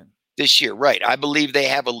division this year? Right, I believe they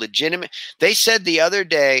have a legitimate. They said the other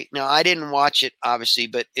day. Now I didn't watch it, obviously,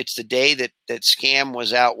 but it's the day that Scam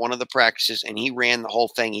was out one of the practices, and he ran the whole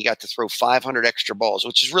thing. He got to throw 500 extra balls,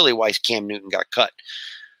 which is really why Cam Newton got cut.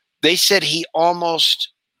 They said it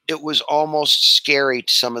was almost scary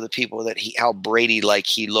to some of the people how Brady-like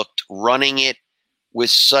he looked, running it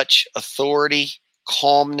with such authority,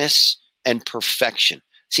 calmness, and perfection.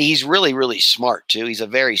 See, he's really, really smart too. He's a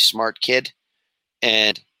very smart kid.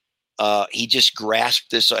 And he just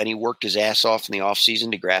grasped this, and he worked his ass off in the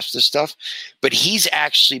offseason to grasp this stuff. But he's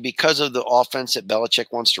actually, because of the offense that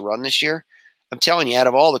Belichick wants to run this year, I'm telling you, out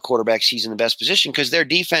of all the quarterbacks, he's in the best position, because their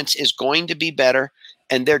defense is going to be better,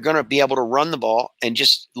 and they're going to be able to run the ball and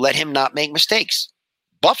just let him not make mistakes.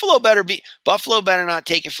 Buffalo better not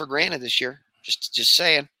take it for granted this year. Just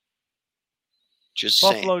saying.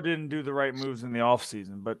 Buffalo didn't do the right moves in the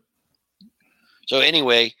offseason, but so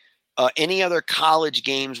anyway, any other college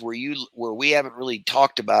games where we haven't really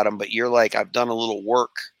talked about them, but you're like, I've done a little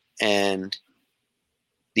work and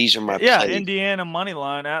these are my plays. Indiana money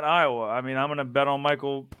line at Iowa. I mean, I'm going to bet on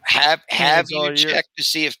Michael. Have you checked to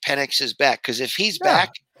see if Penix is back? Because if he's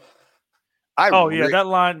back, that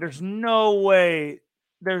line. There's no way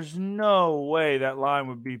that line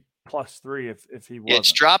would be +3 if he wasn't.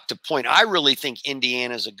 It's dropped a point. I really think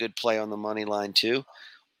Indiana's a good play on the money line too,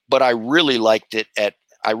 but I really liked it at.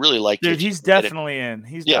 Dude, he's definitely in.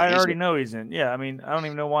 I already know he's in. Yeah, I mean, I don't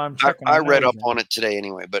even know why I'm checking. I read up on it today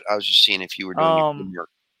anyway, but I was just seeing if you were doing it in your.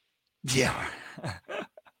 Yeah.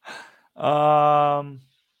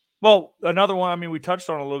 Well, another one, I mean, we touched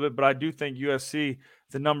on it a little bit, but I do think USC,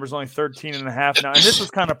 the number's only 13.5 now. And this was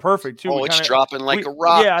kind of perfect, too. It's dropping like a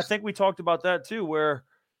rock. Yeah, I think we talked about that, too, where,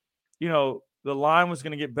 the line was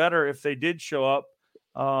going to get better if they did show up.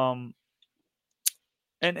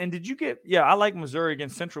 And did you get – I like Missouri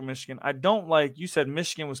against Central Michigan. I don't like – you said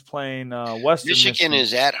Michigan was playing Western Michigan. Michigan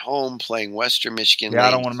is at home playing Western Michigan. Yeah,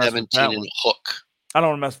 I don't want to mess with that one. in the hook. I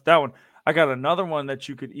don't want to mess with that one. I got another one that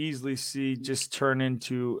you could easily see just turn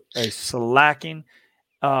into a slacking.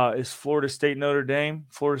 is Florida State Notre Dame.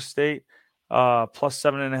 Florida State plus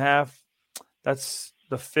 7.5. That's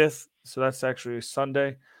the 5th, so that's actually a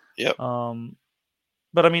Sunday. Yep.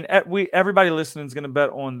 But I mean, everybody listening is going to bet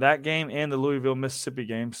on that game and the Louisville Mississippi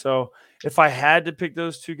game. So if I had to pick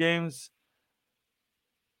those two games,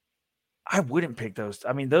 I wouldn't pick those.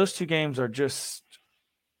 I mean, those two games are just.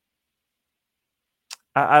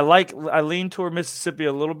 I lean toward Mississippi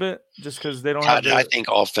a little bit just because they don't have. I think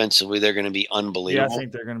offensively they're going to be unbelievable. Yeah, I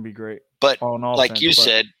think they're going to be great. But like you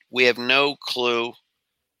said, we have no clue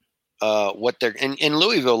what they're in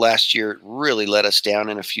Louisville last year really let us down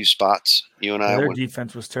in a few spots. You and I. Their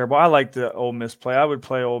defense was terrible. I like the Ole Miss play. I would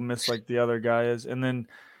play Ole Miss like the other guy is, and then,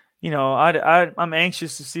 I'm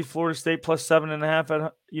anxious to see Florida State plus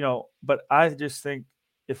 7.5. But I just think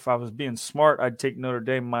if I was being smart, I'd take Notre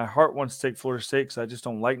Dame. My heart wants to take Florida State because I just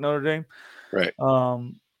don't like Notre Dame. Right.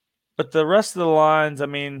 But the rest of the lines, I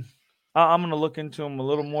mean, I'm going to look into them a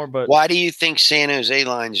little more. But why do you think San Jose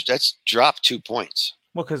lines that's dropped 2 points?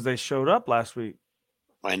 Well, because they showed up last week.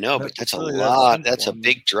 I know, but that's a lot. That's a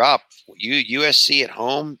big drop. USC at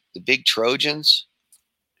home, the big Trojans.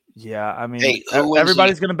 Yeah, I mean,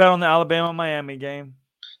 everybody's going to bet on the Alabama-Miami game.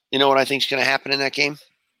 You know what I think is going to happen in that game?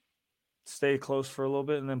 Stay close for a little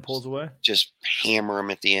bit and then pulls away. Just hammer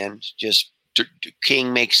them at the end. Just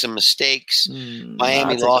King makes some mistakes.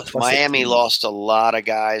 Miami lost a lot of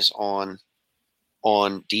guys on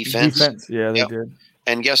defense. Yeah, they did.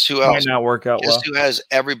 And guess who else? Might not work out well. Guess who has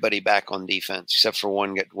everybody back on defense except for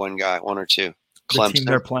one guy, one or two? Clemson. The team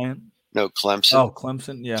they're playing? No, Clemson. Oh,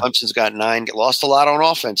 Clemson, yeah. Clemson's got 9. Lost a lot on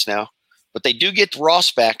offense now. But they do get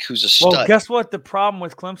Ross back, who's a stud. Well, guess what? The problem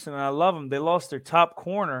with Clemson, and I love them, they lost their top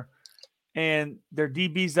corner, and their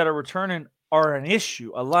DBs that are returning are an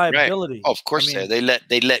issue, a liability. Right. Oh, of course they let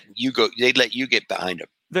you go. They let you get behind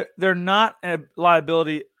them. They're not a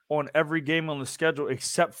liability on every game on the schedule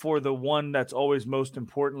except for the one that's always most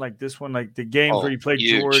important, like this one, like the games where you play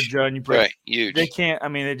Georgia and you play. Right, huge. They can't. I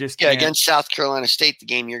mean, they just can't. Against South Carolina State, the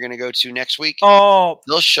game you're going to go to next week. Oh,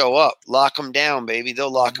 they'll show up, lock them down, baby.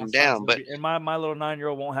 They'll lock them down. But and my little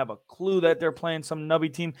 9-year-old won't have a clue that they're playing some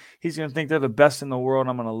nubby team. He's going to think they're the best in the world. And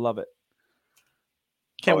I'm going to love it.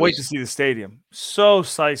 Can't wait to see the stadium. So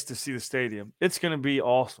psyched to see the stadium. It's going to be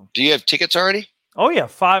awesome. Do you have tickets already? Oh, yeah.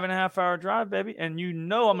 5.5 hour drive, baby. And I'm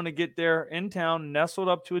going to get there in town, nestled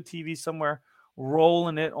up to a TV somewhere,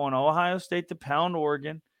 rolling it on Ohio State to pound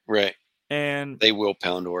Oregon. Right. And they will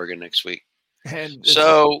pound Oregon next week. And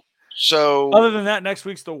so other than that, next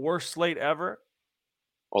week's the worst slate ever.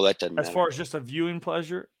 Well, that doesn't matter. As far as just a viewing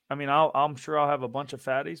pleasure. I mean, I'm sure I'll have a bunch of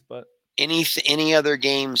fatties, but any other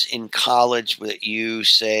games in college that you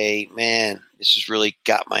say, man, this has really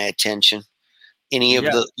got my attention? Any of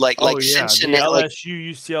the Cincinnati, the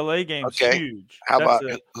LSU UCLA game is huge. How about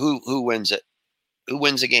who wins it? Who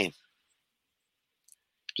wins the game?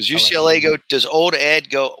 Does UCLA go? Does old Ed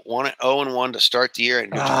go 0-1 to start the year?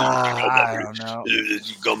 And I don't know.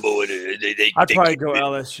 Gumbo. I'd probably go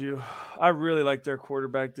LSU. I really like their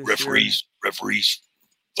quarterback this year. Referees,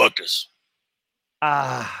 fuck us.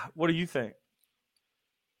 What do you think?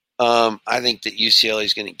 I think that UCLA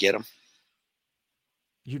is going to get them.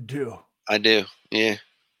 You do. I do. Yeah.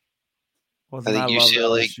 Well, I think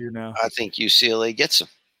UCLA. LSU now. I think UCLA gets them.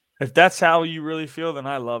 If that's how you really feel, then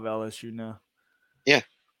I love LSU now. Yeah.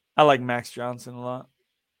 I like Max Johnson a lot.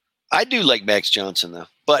 I do like Max Johnson though,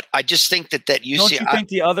 but I just think that UCLA. Don't you think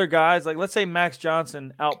the other guys, like let's say Max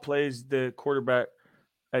Johnson outplays the quarterback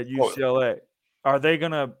at UCLA, are they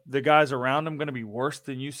the guys around him gonna be worse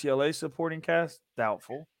than UCLA supporting cast?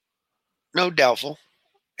 Doubtful. No, doubtful.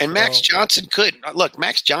 And Max Johnson could look.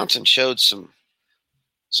 Max Johnson showed some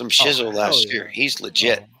shizzle last year. He's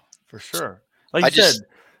legit for sure. Like you said,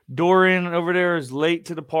 Dorian over there is late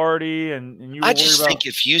to the party, and you. I just think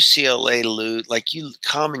if UCLA lose, like you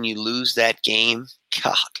come and you lose that game,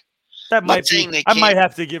 God, that might be. I might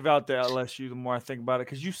have to give out the LSU the more I think about it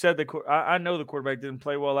because you said I know the quarterback didn't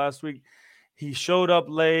play well last week. He showed up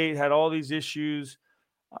late, had all these issues.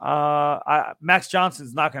 Max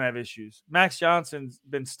Johnson's not going to have issues. Max Johnson's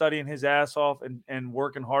been studying his ass off and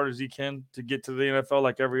working hard as he can to get to the NFL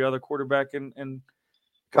like every other quarterback in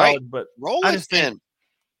college. Right. But roll I it just think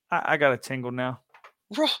I got a tingle now.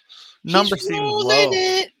 Number seems low.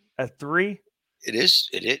 At 3? It is.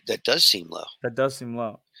 That does seem low. That does seem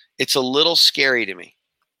low. It's a little scary to me.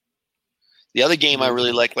 The other game I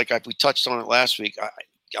really like we touched on it last week. I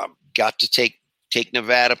got to take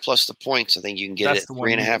Nevada plus the points. I think you can get it at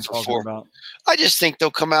 3.5 or 4. About. I just think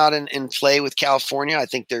they'll come out and play with California. I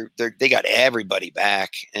think they got everybody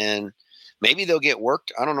back, and Maybe they'll get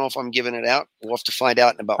worked. I don't know if I'm giving it out. We'll have to find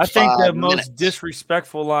out in about 5 minutes. I think the minutes. most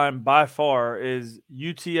disrespectful line by far is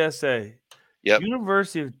UTSA. Yep.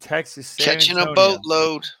 University of Texas San Catching Antonio, a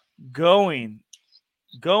boatload. Going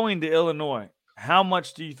to Illinois. How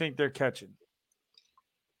much do you think they're catching?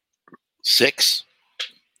 6.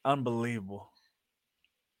 Unbelievable.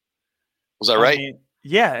 Was that right?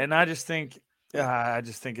 Yeah, and I just think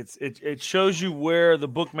it shows you where the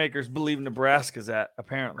bookmakers believe Nebraska's at,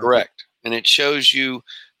 apparently. Correct. And it shows you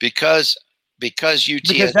because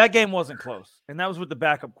that game wasn't close, and that was with the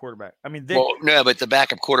backup quarterback. I mean, no, but the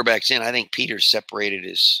backup quarterback's in. I think Peters separated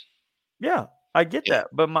his. Yeah, I get that,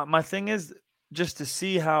 but my thing is just to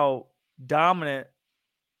see how dominant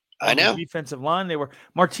I know the defensive line they were.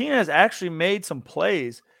 Martinez actually made some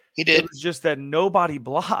plays. He did. It was just that nobody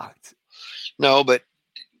blocked. No, but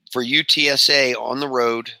for UTSA on the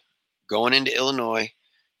road, going into Illinois,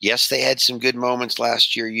 yes, they had some good moments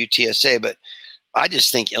last year, UTSA, but I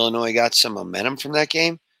just think Illinois got some momentum from that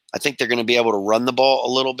game. I think they're going to be able to run the ball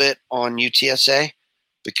a little bit on UTSA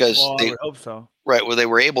because I would hope so. Right. Well, they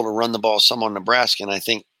were able to run the ball some on Nebraska, and I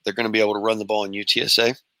think they're going to be able to run the ball on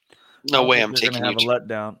UTSA. No way I'm taking have a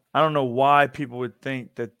letdown. I don't know why people would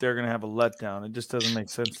think that they're going to have a letdown. It just doesn't make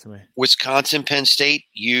sense to me. Wisconsin, Penn State,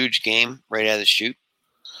 huge game right out of the chute.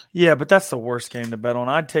 Yeah, but that's the worst game to bet on.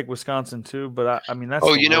 I'd take Wisconsin too, but I mean that's.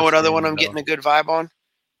 Oh, you know what other one I'm getting a good vibe on?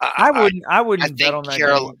 I wouldn't bet on that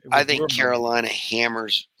game. I think Carolina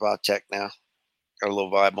hammers Tech now. Got a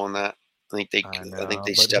little vibe on that. I think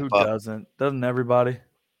they step up. Doesn't everybody?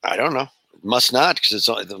 I don't know. Must not because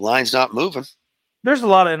the line's not moving. There's a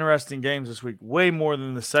lot of interesting games this week, way more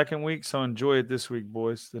than the second week. So enjoy it this week,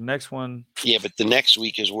 boys. The next one. Yeah, but the next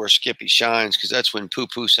week is where Skippy shines because that's when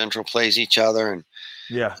Poo Central plays each other. And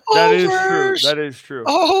yeah, that is true. That is true.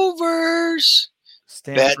 Overs.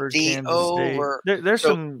 Stanford, Kansas State. There's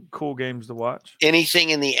some cool games to watch.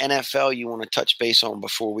 Anything in the NFL you want to touch base on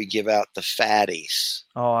before we give out the fatties?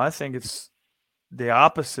 Oh, I think it's the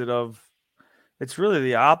opposite of. It's really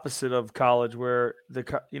the opposite of college, where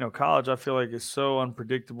college I feel like is so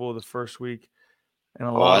unpredictable the first week. In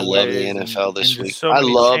a lot of ways. I love the NFL this week. I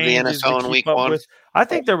love the NFL in week 1. I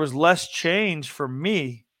think there was less change for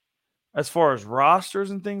me as far as rosters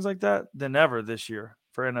and things like that than ever this year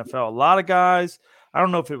for NFL. A lot of guys. I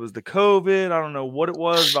don't know if it was the COVID. I don't know what it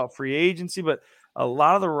was about free agency, but a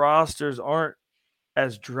lot of the rosters aren't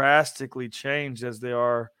as drastically changed as they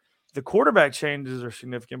are. The quarterback changes are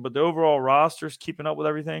significant, but the overall rosters keeping up with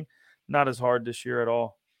everything, not as hard this year at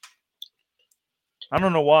all. I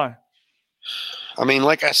don't know why. I mean,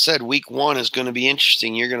 like I said, week 1 is going to be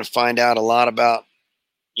interesting. You're going to find out a lot about,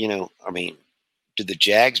 did the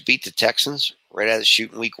Jags beat the Texans right out of the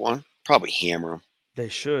chute in week 1? Probably hammer them. They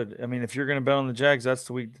should. I mean, if you're going to bet on the Jags, that's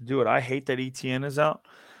the week to do it. I hate that ETN is out,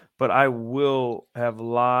 but I will have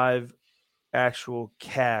live actual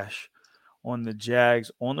cash on the Jags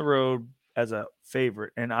on the road as a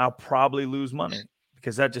favorite, and I'll probably lose money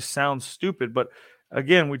because that just sounds stupid. But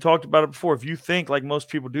again, we talked about it before. If you think, like most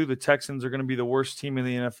people do, the Texans are going to be the worst team in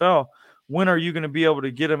the NFL, when are you going to be able to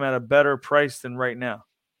get them at a better price than right now?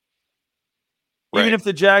 Right. Even if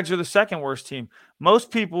the Jags are the second worst team, most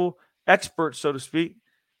people, experts, so to speak,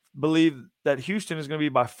 believe that Houston is going to be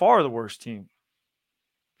by far the worst team.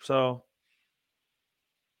 So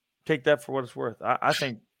take that for what it's worth. I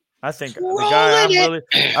think the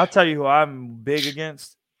guy I'll tell you who I'm big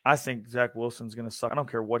against. I think Zach Wilson's going to suck. I don't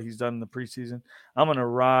care what he's done in the preseason. I'm going to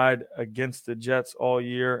ride against the Jets all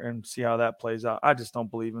year and see how that plays out. I just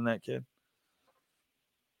don't believe in that kid.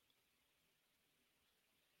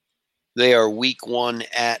 They are week 1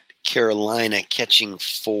 at Carolina, catching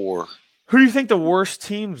 4. Who do you think the worst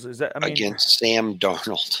teams is? That against Sam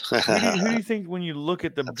Darnold? who do you think when you look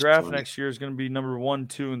at the draft next year is going to be number 1,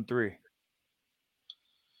 2, and 3?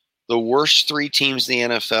 The worst 3 teams in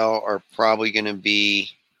the NFL are probably going to be.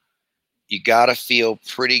 You got to feel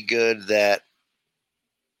pretty good that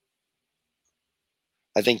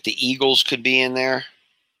I think the Eagles could be in there.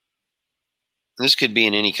 This could be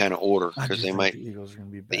in any kind of order because they might. The Eagles are going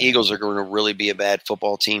to be bad. The Eagles are going to really be a bad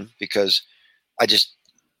football team because I just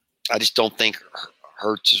don't think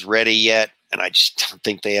Hurts is ready yet, and I just don't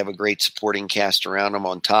think they have a great supporting cast around them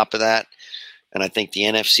on top of that. And I think the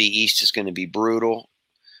NFC East is going to be brutal,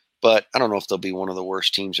 but I don't know if they'll be one of the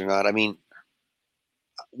worst teams or not. I mean,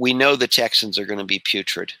 we know the Texans are going to be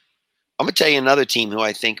putrid. I'm going to tell you another team who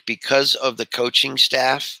I think, because of the coaching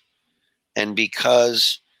staff and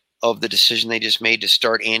because of the decision they just made to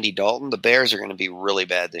start Andy Dalton, the Bears are going to be really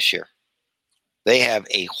bad this year. They have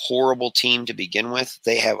a horrible team to begin with.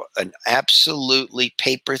 They have an absolutely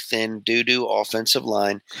paper-thin, doo-doo offensive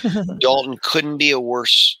line. Dalton couldn't be a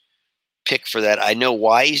worse pick for that. I know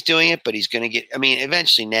why he's doing it, but he's going to get. I mean,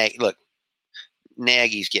 eventually,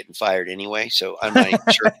 Nagy's getting fired anyway, so I'm not even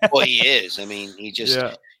sure. Well, he is. I mean, he just.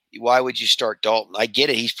 Yeah. Why would you start Dalton? I get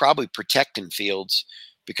it. He's probably protecting Fields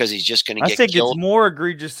because he's just going to get killed. I think it's more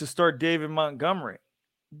egregious to start David Montgomery.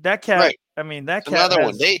 That cat. Right. I mean, that cat. Another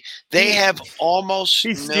one. They have almost.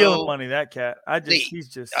 He's stealing money. That cat. I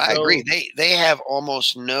agree. They have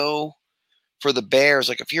almost no. For the Bears,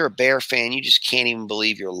 like if you're a Bear fan, you just can't even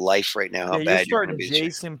believe your life right now. How bad you're starting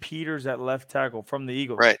Jason Peters at left tackle from the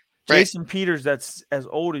Eagles. Right. Jason Peters, that's as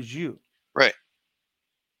old as you. Right.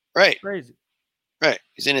 Crazy. Right.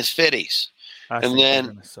 He's in his 50s. And then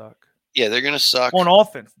they're gonna suck. Yeah, they're gonna suck. On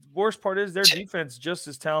offense. The worst part is their defense just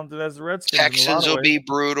as talented as the Redskins. Texans will be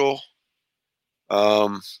brutal.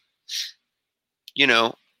 That's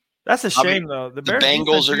a shame though. The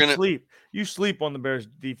Bengals are gonna sleep. You sleep on the Bears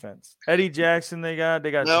defense. Eddie Jackson, they got.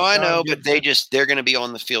 No, I know, but they're going to be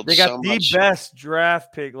on the field. They got the best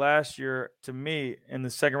draft pick last year to me in the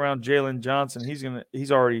second round. Jalen Johnson.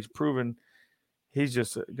 He's already proven. He's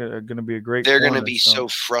just going to be a great. They're going to be so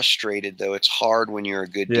frustrated though. It's hard when you're a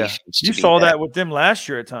good defense. You saw that with them last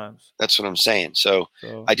year at times. That's what I'm saying. So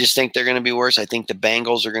I just think they're going to be worse. I think the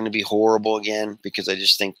Bengals are going to be horrible again because I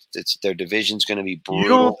just think their division's going to be brutal. You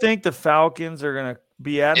don't think the Falcons are going to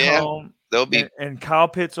be at home? They'll be, and Kyle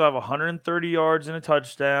Pitts will have 130 yards and a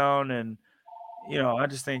touchdown, and I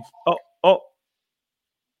just think,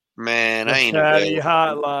 man, I ain't fatty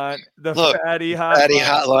hotline. Fatty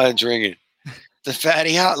hotline's ringing. The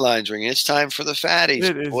fatty hotline's ringing. It's time for the fatties,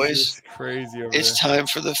 it is boys. Crazy. It's time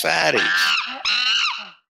for the fatties.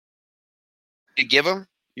 You give them?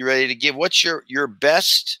 You ready to give? What's your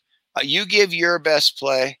best? You give your best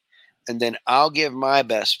play, and then I'll give my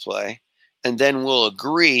best play. And then we'll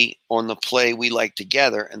agree on the play we like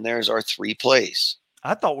together. And there's our 3 plays.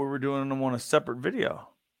 I thought we were doing them on a separate video.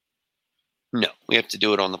 No, we have to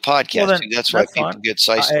do it on the podcast. Well, that's why people get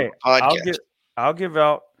sized on the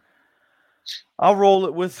podcast. I'll roll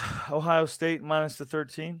it with Ohio State minus the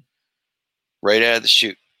 13. Right out of the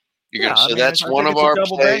chute. That's one of our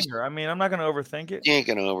plays. Banger. I mean, I'm not going to overthink it. You ain't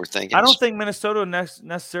going to overthink it. I don't think Minnesota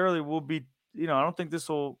necessarily will be, I don't think this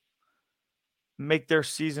will make their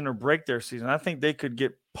season or break their season. I think they could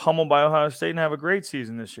get pummeled by Ohio State and have a great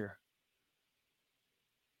season this year.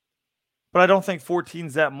 But I don't think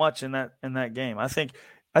 14's that much in that game. I think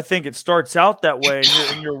it starts out that way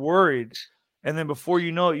and you're worried. And then before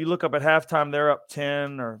you know it, you look up at halftime, they're up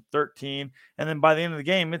 10 or 13. And then by the end of the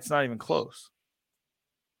game, it's not even close.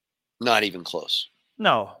 Not even close.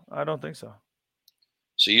 No, I don't think so.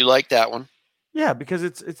 So you like that one? Yeah, because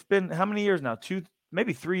it's been how many years now? 2,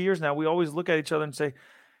 maybe 3 years now. We always look at each other and say,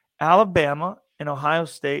 Alabama and Ohio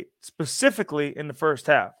State, specifically in the first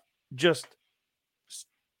half, just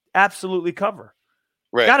absolutely cover.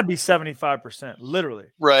 Right. Got to be 75%, literally.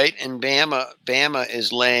 Right, and Bama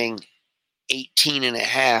is laying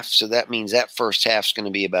 18.5, so that means that first half's going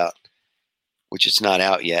to be about, which it's not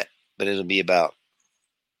out yet, but it'll be about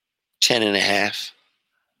 10.5.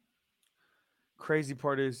 Crazy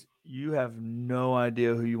part is you have no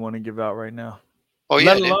idea who you want to give out right now. Oh,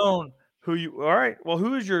 yeah. Let alone who you – all right. Well,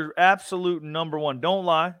 who is your absolute number one? Don't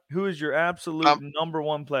lie. Who is your absolute number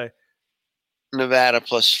one play? Nevada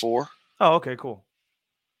 +4. Oh, okay, cool.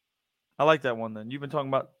 I like that one then. You've been talking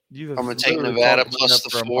about – I'm going to take Nevada plus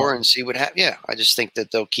the 4 and see what happens. Yeah, I just think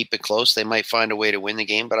that they'll keep it close. They might find a way to win the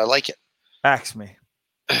game, but I like it. Ask me.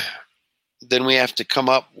 Then we have to come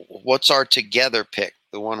up – what's our together pick,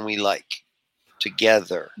 the one we like?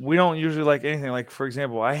 Together. We don't usually like anything. Like, for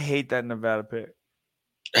example, I hate that Nevada pick.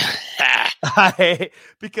 I hate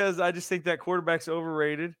because I just think that quarterback's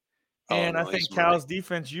overrated. And I think Cal's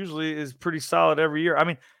defense usually is pretty solid every year. I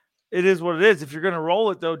mean, it is what it is. If you're going to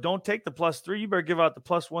roll it, though, don't take the +3. You better give out the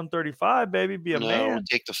 +135, baby. Be a man. No,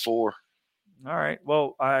 take the 4. All right.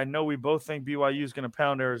 Well, I know we both think BYU is going to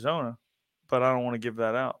pound Arizona, but I don't want to give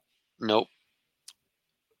that out. Nope.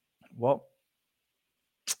 Well,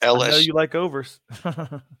 LSU. I know you like overs.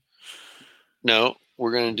 No,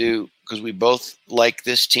 we're going to do – because we both like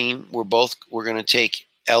this team. We're going to take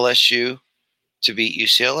LSU to beat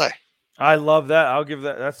UCLA. I love that. I'll give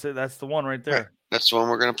that. That's it. That's the one right there. Right. That's the one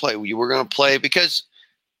we're going to play. We're going to play because,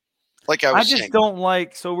 like I was saying. I just don't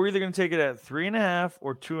like – so we're either going to take it at 3.5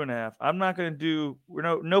 or 2.5. I'm not going to do –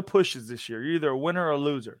 we're no pushes this year. You're either a winner or a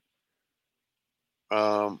loser.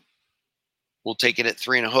 We'll take it at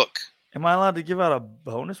 3.5. Am I allowed to give out a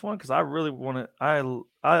bonus one? Because I really want to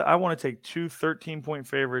I want to take 2 13-point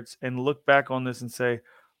favorites and look back on this and say,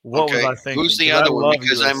 what was I thinking? Who's the other one?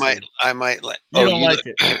 Because I might let – You don't like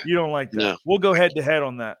it. You don't like that. No. We'll go head-to-head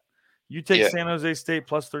on that. You take San Jose State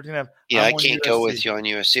plus 13.5. Yeah, I can't go with you on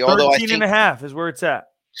USC. Although 13.5 is where it's at.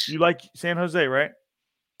 You like San Jose, right?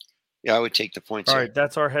 Yeah, I would take the points. All right,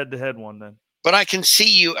 that's our head-to-head one then. But I can see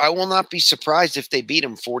you. I will not be surprised if they beat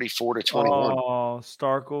them 44-21. Oh,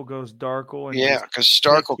 Starkel goes Darkle. Yeah, because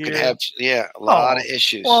Starkel could have a lot of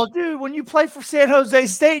issues. Well, dude, when you play for San Jose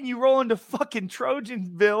State and you roll into fucking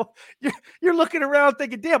Trojanville, you're looking around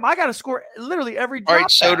thinking, damn, I got to score literally every drop.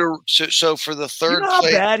 All right, so for the third you know how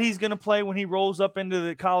play, bad he's going to play when he rolls up into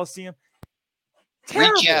the Coliseum?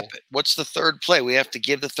 Terrible. Recap it. What's the third play? We have to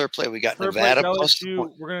give the third play. We got third Nevada plus.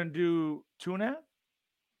 We're going to do 2.5.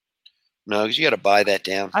 No, because you got to buy that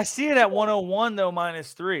down. I see it at 101 though,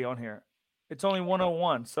 -3 on here. It's only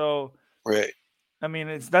 101. So right. I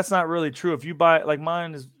mean, that's not really true. If you buy it, like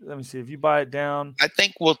mine is, let me see. If you buy it down, I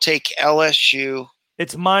think we'll take LSU.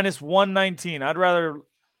 It's -119. I'd rather.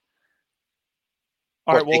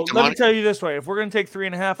 All right. Well, let me tell you this way: if we're going to take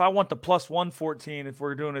 3.5, I want the plus 114. If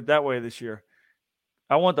we're doing it that way this year,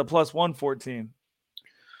 I want the plus 114.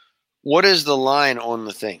 What is the line on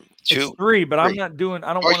the thing? It's 3, but I'm not doing.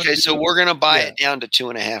 I don't want to. Okay, so we're going to buy it down to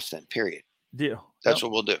 2.5 then. Period. Deal. That's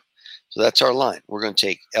what we'll do. So that's our line. We're going to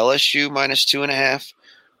take LSU -2.5.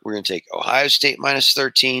 We're going to take Ohio State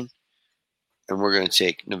 -13, and we're going to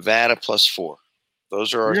take Nevada +4.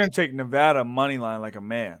 Those are. You're going to take Nevada money line like a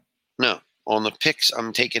man. No, on the picks,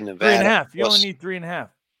 I'm taking Nevada. 3.5. You only need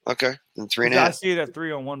 3.5. Okay, then 3.5. I see it at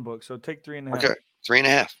 3 on one book, so take 3.5. Okay,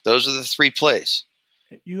 3.5. Those are the 3 plays.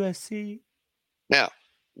 USC. Now,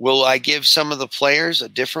 will I give some of the players a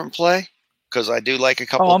different play? Because I do like a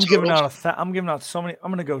couple. I'm giving out so many.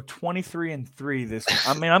 I'm going to go 23-3 this.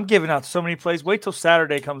 I mean, I'm giving out so many plays. Wait till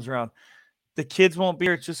Saturday comes around. The kids won't be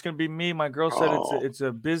here. It's just going to be me. My girl said it's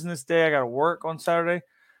a business day. I got to work on Saturday.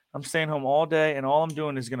 I'm staying home all day, and all I'm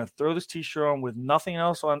doing is going to throw this T-shirt on with nothing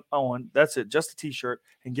else on. That's it, just a T-shirt,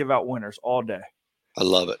 and give out winners all day. I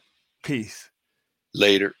love it. Peace.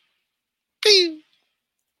 Later. Peace.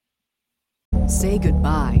 Say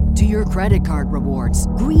goodbye to your credit card rewards.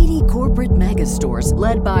 Greedy corporate mega stores,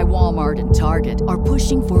 led by Walmart and Target, are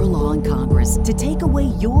pushing for a law in Congress to take away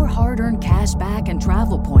your hard-earned cash back and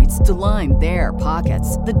travel points to line their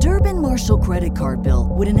pockets. The Durbin-Marshall credit card bill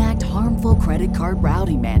would enact harmful credit card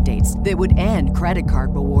routing mandates that would end credit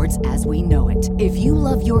card rewards as we know it. If you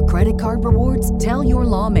love your credit card rewards, tell your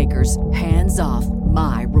lawmakers, hands off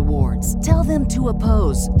my rewards. Tell them to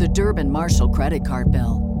oppose the Durbin-Marshall credit card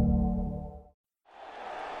bill.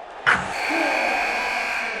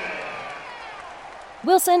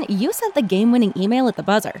 Wilson, you sent the game-winning email at the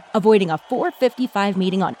buzzer, avoiding a 4:55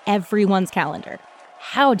 meeting on everyone's calendar.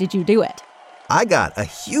 How did you do it? I got a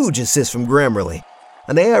huge assist from Grammarly,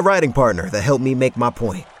 an AI writing partner that helped me make my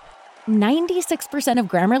point. 96% of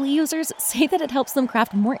Grammarly users say that it helps them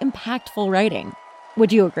craft more impactful writing.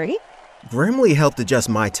 Would you agree? Grammarly helped adjust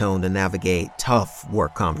my tone to navigate tough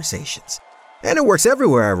work conversations. And it works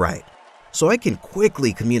everywhere I write, so I can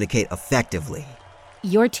quickly communicate effectively.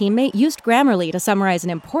 Your teammate used Grammarly to summarize an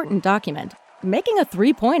important document, making a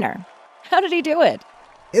 3-pointer. How did he do it?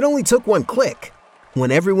 It only took one click. When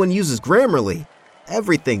everyone uses Grammarly,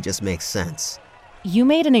 everything just makes sense. You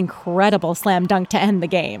made an incredible slam dunk to end the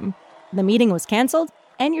game. The meeting was canceled,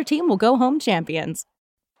 and your team will go home champions.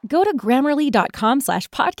 Go to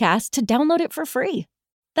Grammarly.com/podcast to download it for free.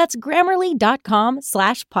 That's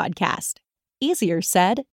Grammarly.com/podcast. Easier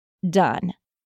said, done.